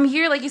 Mm-hmm. I'm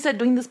here, like you said,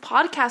 doing this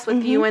podcast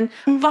with you and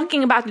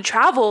fucking about to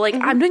travel. Like,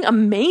 I'm doing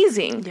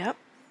amazing. Yep.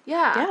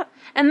 Yeah. Yep.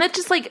 And that's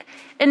just like,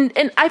 and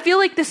I feel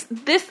like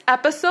this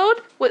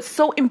episode was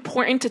so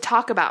important to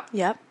talk about.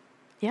 Yep.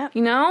 Yep.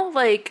 You know?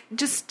 Like,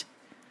 just.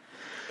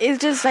 It's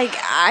just like,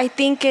 I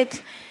think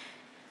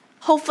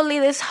hopefully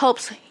this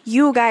helps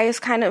you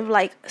guys kind of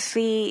like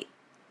see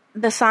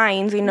the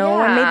signs, you know,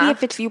 or maybe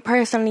if it's you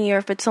personally or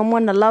if it's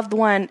someone, a loved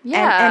one.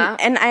 Yeah.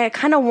 And I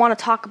kind of want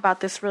to talk about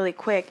this really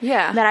quick.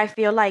 Yeah. That I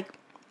feel like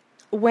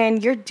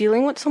when you're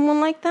dealing with someone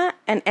like that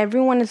and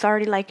everyone is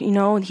already like, you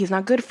know, he's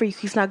not good for you.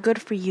 He's not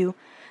good for you.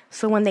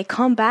 So when they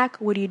come back,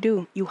 what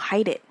do? You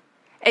hide it.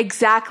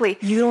 Exactly.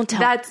 You don't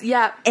tell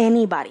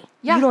anybody.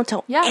 Yeah. You don't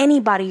tell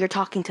anybody you're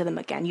talking to them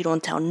again. You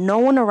don't tell no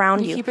one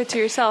around you. You keep it to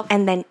yourself.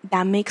 And then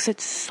that makes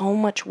it so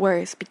much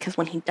worse because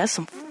when he does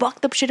some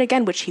fucked up shit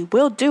again, which he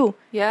will do,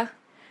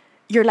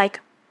 you're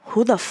like,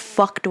 who the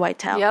fuck do I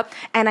tell? Yep.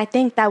 And I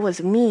think that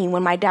was me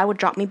when my dad would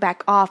drop me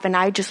back off and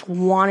I just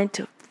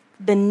wanted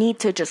the need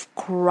to just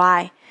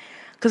cry.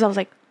 Because I was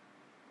like,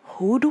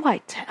 who do I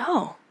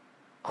tell?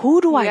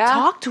 Who do I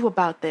talk to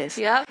about this?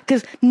 Yeah.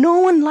 Because no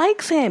one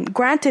likes him.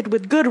 Granted,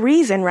 with good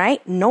reason,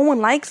 right? No one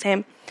likes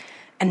him.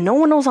 And no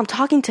one knows I'm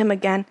talking to him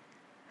again.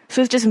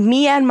 So it's just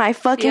me and my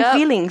fucking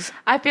feelings.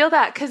 I feel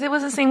that because it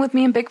was the same with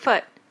me and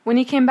Bigfoot. When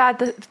he came back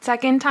the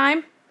second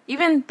time,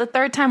 even the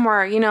third time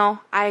where, you know,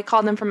 I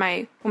called him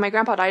when my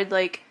grandpa died,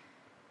 like,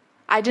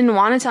 I didn't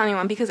want to tell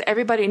anyone because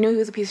everybody knew he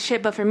was a piece of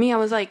shit. But for me, I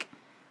was like,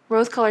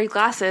 rose-colored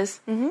glasses,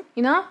 you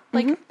know?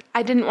 Like,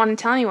 I didn't want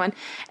to tell anyone.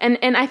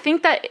 And I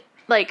think that,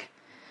 like,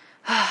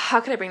 how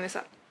could I bring this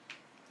up?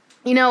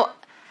 You know,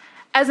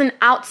 as an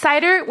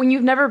outsider, when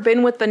you've never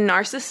been with the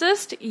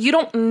narcissist, you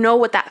don't know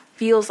what that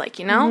feels like,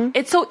 you know?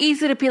 It's so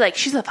easy to be like,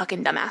 she's a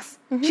fucking dumbass.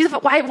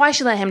 Why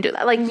should I let him do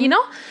that? Like, you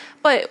know?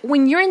 But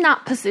when you're in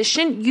that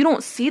position, you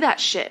don't see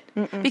that shit.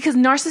 Because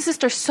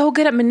narcissists are so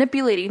good at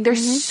manipulating. They're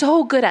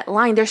so good at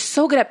lying. They're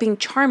so good at being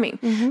charming.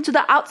 To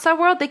the outside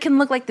world, they can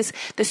look like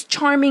this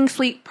charming,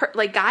 sweet,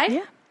 guy.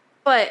 Yeah.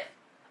 But,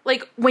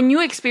 like, when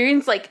you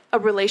experience, like, a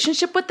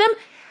relationship with them,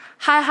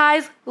 high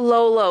highs,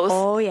 low lows.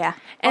 Oh, yeah.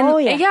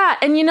 And, yeah,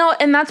 and, you know,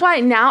 and that's why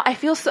now I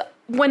feel so...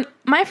 When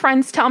my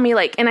friends tell me,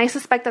 like, and I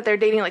suspect that they're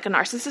dating, like, a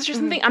narcissist or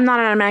something, I'm not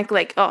automatically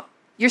like, oh,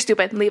 you're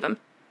stupid, leave him.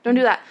 Don't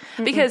do that.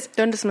 Because...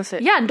 Don't dismiss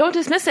it. Yeah, don't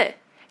dismiss it.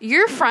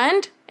 Your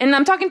friend, and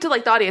I'm talking to,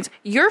 like, the audience,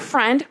 your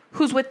friend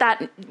who's with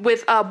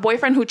a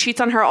boyfriend who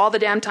cheats on her all the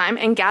damn time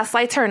and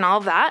gaslights her and all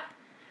of that,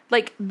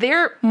 like,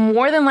 they're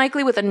more than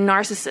likely with a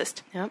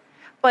narcissist. Yep.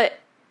 But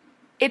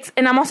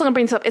and I'm also going to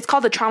bring this up, it's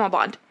called the trauma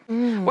bond.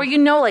 Where you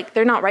know, like,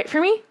 they're not right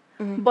for me,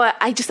 but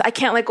I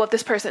can't let go of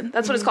this person.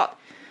 That's what it's called.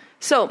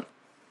 So,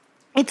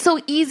 it's so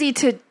easy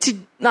to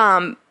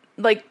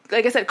like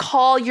I said,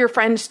 call your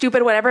friend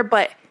stupid, whatever,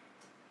 but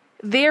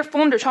they're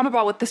formed a trauma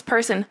bond with this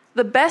person.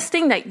 The best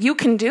thing that you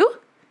can do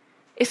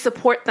is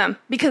support them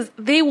because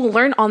they will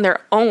learn on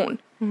their own.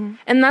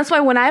 And that's why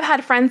when I've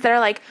had friends that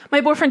are like,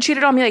 my boyfriend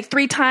cheated on me like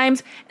 3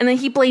 times and then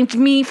he blamed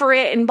me for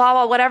it and blah,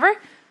 blah, whatever.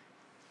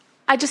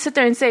 I just sit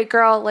there and say,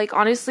 girl, like,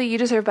 honestly, you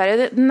deserve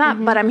better than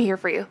that, but I'm here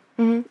for you.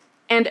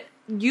 And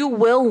you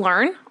will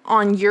learn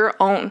on your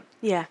own.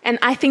 Yeah. And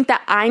I think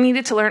that I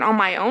needed to learn on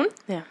my own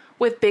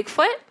with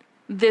Bigfoot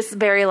this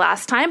very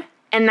last time.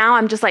 And now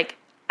I'm just like,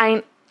 I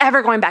ain't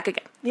ever going back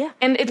again. Yeah.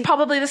 And it's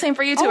probably the same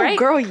for you too, right? Oh,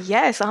 girl,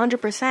 yes,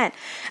 100%.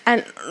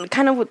 And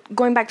kind of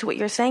going back to what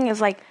you're saying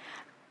is like,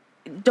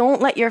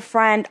 don't let your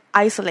friend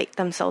isolate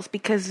themselves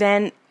because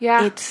then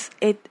and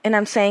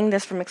I'm saying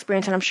this from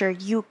experience and I'm sure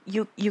you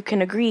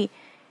can agree,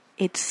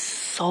 it's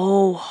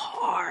so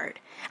hard.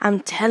 I'm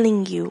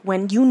telling you,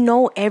 when you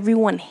know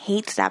everyone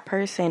hates that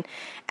person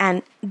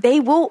and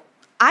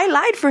I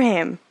lied for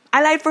him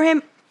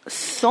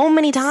so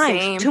many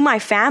times to my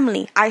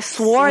family. I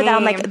swore that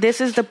I'm like,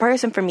 this is the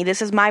person for me.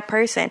 This is my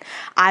person.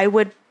 I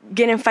would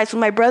get in fights with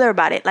my brother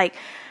about it. Like,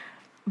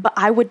 but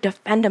I would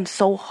defend him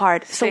so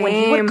hard. So when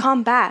he would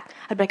come back,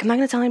 I'd be like, I'm not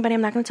going to tell anybody.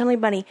 I'm not going to tell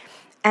anybody.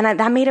 And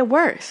that made it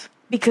worse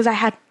because I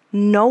had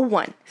no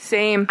one.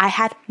 I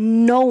had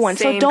no one.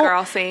 So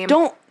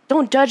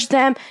don't judge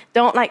them.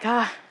 Don't like,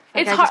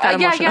 it's hard.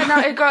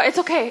 No, girl, it's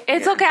okay.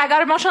 It's okay. I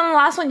got emotional in the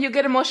last one. You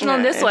get emotional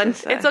in this one.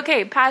 It's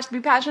okay. Be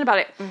passionate about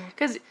it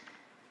because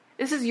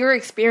this is your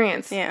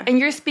experience. Yeah. And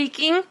you're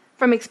speaking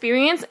from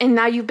experience, and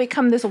now you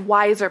become this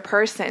wiser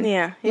person.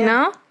 Yeah. You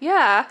know?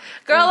 Yeah.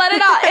 Girl, let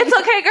it out. It's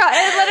okay, girl.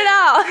 Let it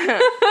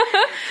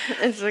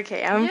out. It's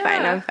okay. I'm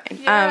fine.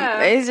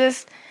 Yeah. It's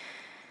just,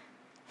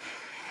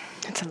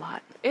 it's a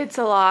lot. It's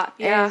a lot.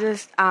 Yeah. It's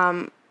just,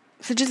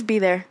 so just be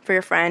there for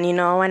your friend, you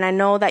know, and I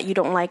know that you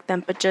don't like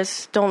them, but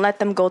just don't let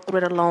them go through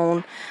it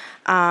alone.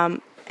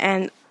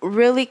 And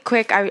really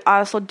quick, I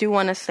also do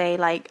want to say,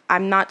 like,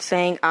 I'm not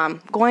saying,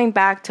 going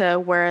back to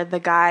where the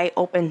guy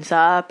opens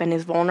up and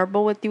is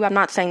vulnerable with you, I'm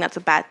not saying that's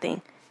a bad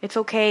thing. It's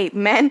okay.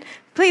 Men,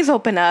 please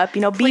open up,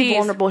 you know, be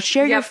vulnerable,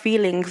 share your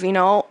feelings, you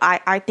know,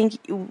 I think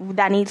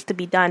that needs to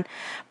be done.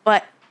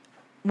 But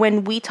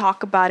when we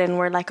talk about it and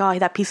we're like, oh,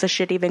 that piece of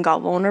shit even got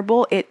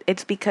vulnerable,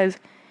 it's because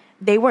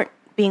they weren't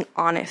being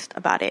honest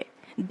about it.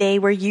 They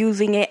were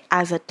using it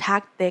as a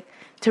tactic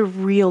to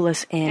reel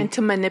us in. And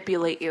to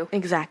manipulate you.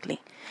 Exactly.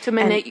 To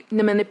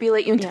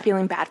manipulate you into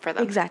feeling bad for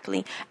them.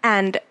 Exactly.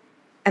 And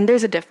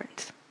there's a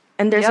difference.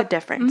 And there's a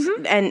difference.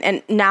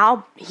 And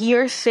now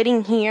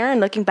sitting here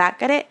and looking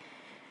back at it,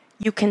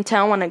 you can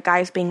tell when a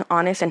guy's being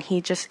honest and he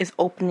just is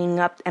opening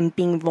up and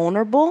being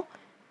vulnerable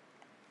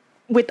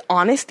with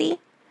honesty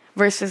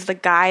versus the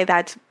guy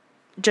that's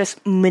just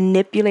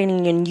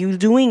manipulating and you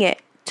doing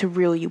it to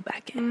reel you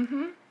back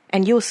in.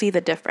 And you'll see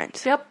the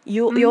difference. Yep.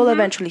 You'll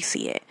eventually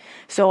see it.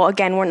 So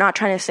again, we're not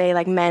trying to say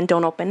like men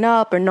don't open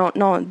up or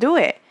no do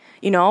it,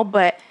 you know,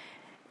 but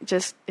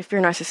just if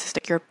you're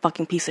narcissistic, you're a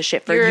fucking piece of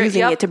shit for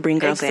using it to bring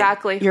girls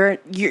exactly. in.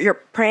 You're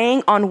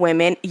preying on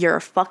women. You're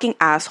a fucking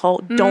asshole.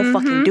 Don't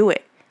fucking do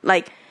it.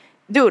 Like,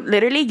 dude,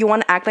 literally, you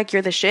want to act like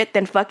you're the shit,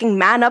 then fucking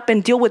man up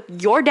and deal with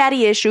your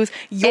daddy issues,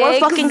 your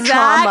fucking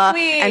trauma,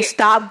 and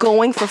stop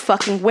going for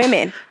fucking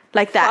women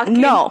like that.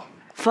 No.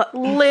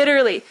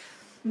 Literally.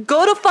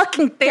 Go to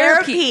fucking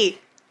therapy.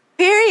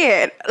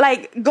 Period.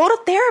 Like, go to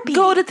therapy.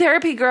 Go to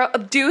therapy, girl.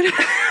 Dude.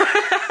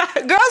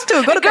 Girls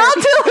too. Go to therapy. Girl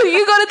too.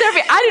 You go to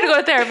therapy. I need to go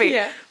to therapy.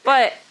 Yeah.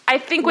 But I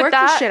think with Work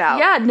that, this shit out.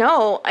 Yeah,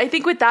 no. I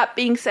think with that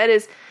being said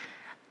is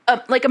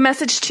like a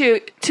message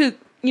to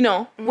you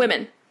know,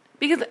 women.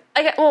 Because,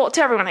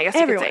 to everyone, I guess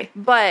you could say.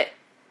 But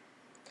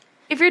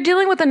if you're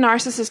dealing with a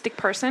narcissistic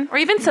person, or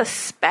even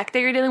suspect that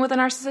you're dealing with a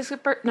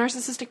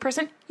narcissistic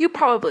person, you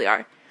probably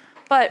are.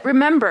 But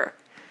remember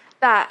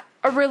that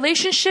a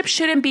relationship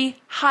shouldn't be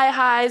high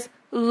highs,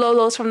 low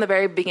lows from the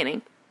very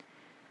beginning.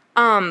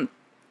 You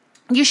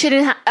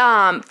shouldn't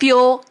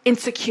feel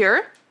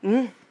insecure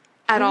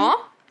at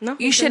all. No,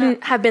 you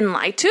shouldn't have been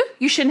lied to.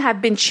 You shouldn't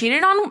have been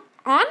cheated on.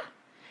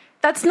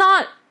 That's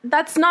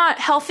not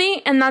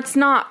healthy, and that's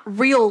not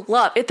real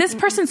love. If this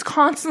person's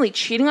constantly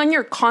cheating on you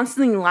or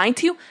constantly lying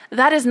to you,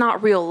 that is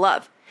not real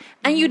love.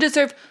 And you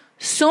deserve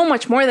so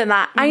much more than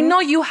that. I know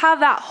you have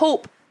that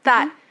hope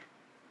that,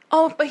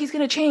 oh, but he's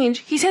going to change.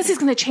 He says he's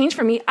going to change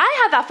for me.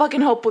 I had that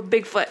fucking hope with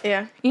Bigfoot.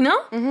 Yeah. You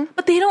know?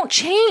 But they don't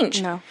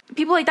change. No.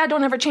 People like that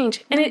don't ever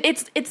change. And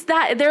it's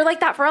that. They're like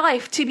that for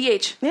life,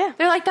 TBH. Yeah.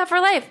 They're like that for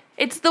life.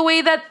 It's the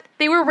way that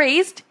they were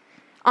raised.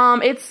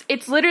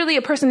 It's literally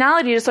a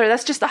personality disorder.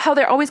 That's just how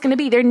they're always going to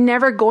be. They're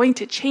never going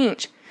to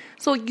change.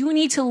 So you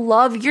need to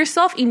love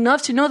yourself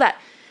enough to know that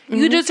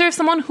you deserve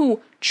someone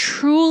who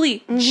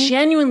truly,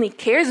 genuinely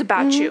cares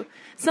about you.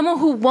 Someone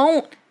who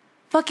won't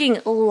fucking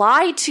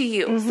lie to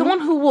you. Someone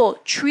who will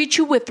treat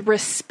you with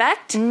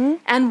respect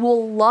and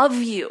will love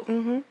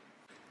you.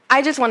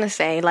 I just want to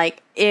say,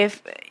 like,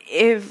 if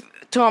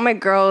to all my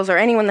girls or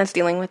anyone that's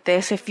dealing with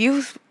this, if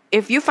you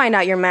find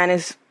out your man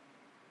is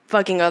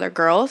fucking other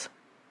girls,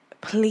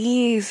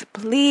 please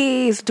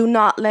do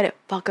not let it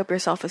fuck up your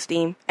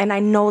self-esteem. And I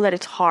know that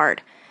it's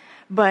hard,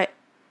 but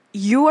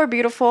you are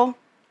beautiful.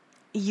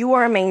 You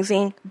are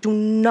amazing. Do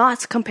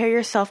not compare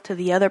yourself to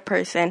the other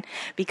person,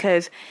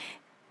 because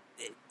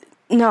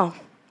no,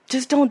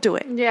 just don't do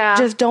it. Yeah.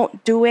 Just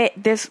don't do it.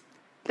 There's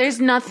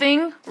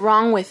nothing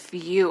wrong with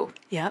you.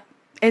 Yep.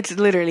 It's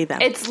literally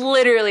them. It's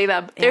literally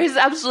them. Yeah. There's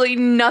absolutely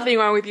nothing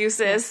wrong with you,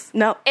 sis.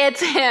 No.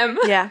 It's him.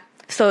 Yeah.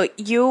 So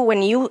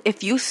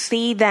if you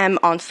see them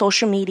on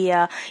social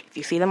media, if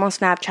you see them on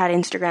Snapchat,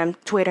 Instagram,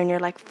 Twitter, and you're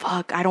like,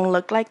 fuck, I don't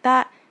look like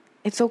that.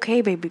 It's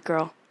okay, baby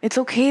girl. It's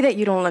okay that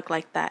you don't look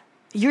like that.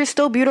 You're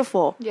still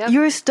beautiful. Yep.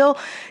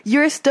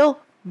 You're still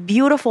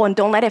beautiful, and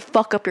don't let it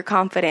fuck up your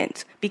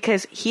confidence,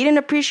 because he didn't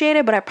appreciate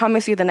it, but I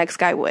promise you the next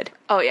guy would.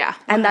 Oh, yeah. 100%.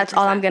 And that's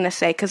all I'm going to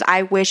say, because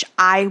I wish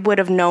I would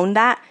have known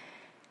that,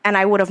 and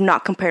I would have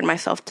not compared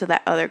myself to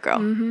that other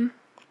girl.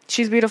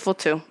 She's beautiful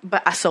too,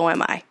 but so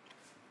am I.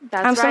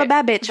 I'm still a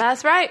bad bitch.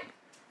 That's right.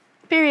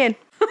 Period.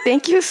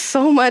 Thank you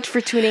so much for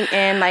tuning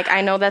in. Like,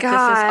 I know that this is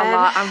a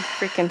lot. I'm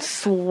freaking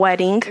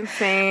sweating.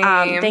 Same.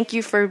 Thank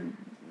you for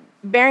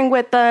bearing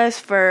with us,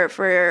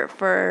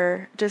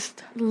 for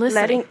just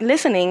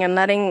listening and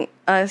letting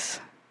us.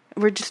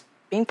 We're just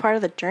being part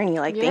of the journey.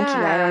 Like, thank you.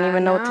 I don't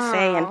even know what to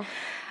say.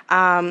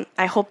 And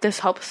I hope this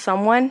helps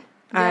someone.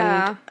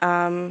 Yeah.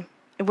 And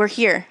we're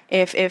here.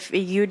 If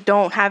you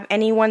don't have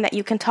anyone that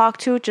you can talk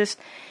to, just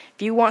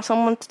if you want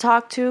someone to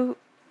talk to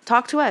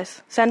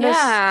us. Send us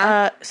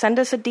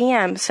a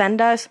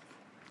DM.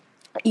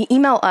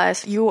 Email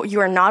us. You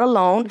are not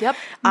alone. Yep.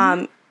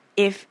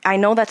 If I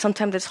know that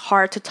sometimes it's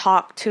hard to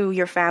talk to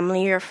your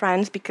family or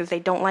friends because they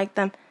don't like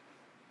them.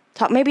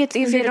 Maybe it's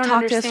easier to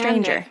talk to a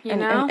stranger.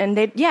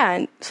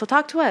 So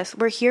talk to us.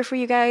 We're here for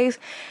you guys.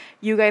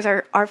 You guys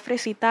are our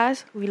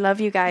fresitas. We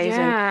love you guys.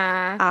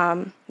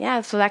 Yeah.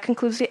 And so that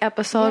concludes the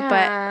episode.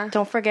 Yeah. But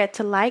don't forget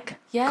to like,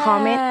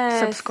 comment,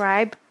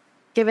 subscribe.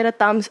 Give it a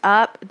thumbs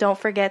up. Don't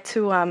forget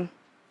to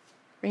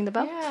ring the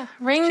bell. Yeah,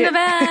 ring the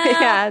bell.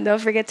 Yeah, don't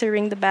forget to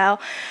ring the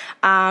bell.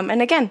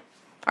 And again,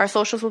 our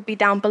socials will be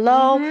down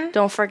below.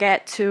 Don't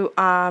forget to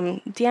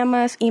DM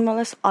us, email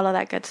us, all of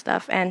that good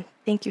stuff. And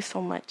thank you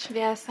so much.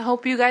 Yes, I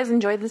hope you guys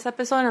enjoyed this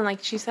episode. And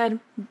like she said,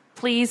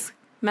 please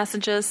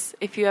message us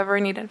if you ever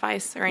need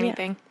advice or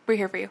anything. Yeah. We're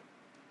here for you.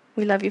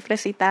 We love you,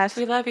 flesitas.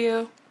 We love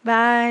you.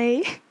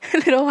 Bye.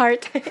 Little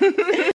heart.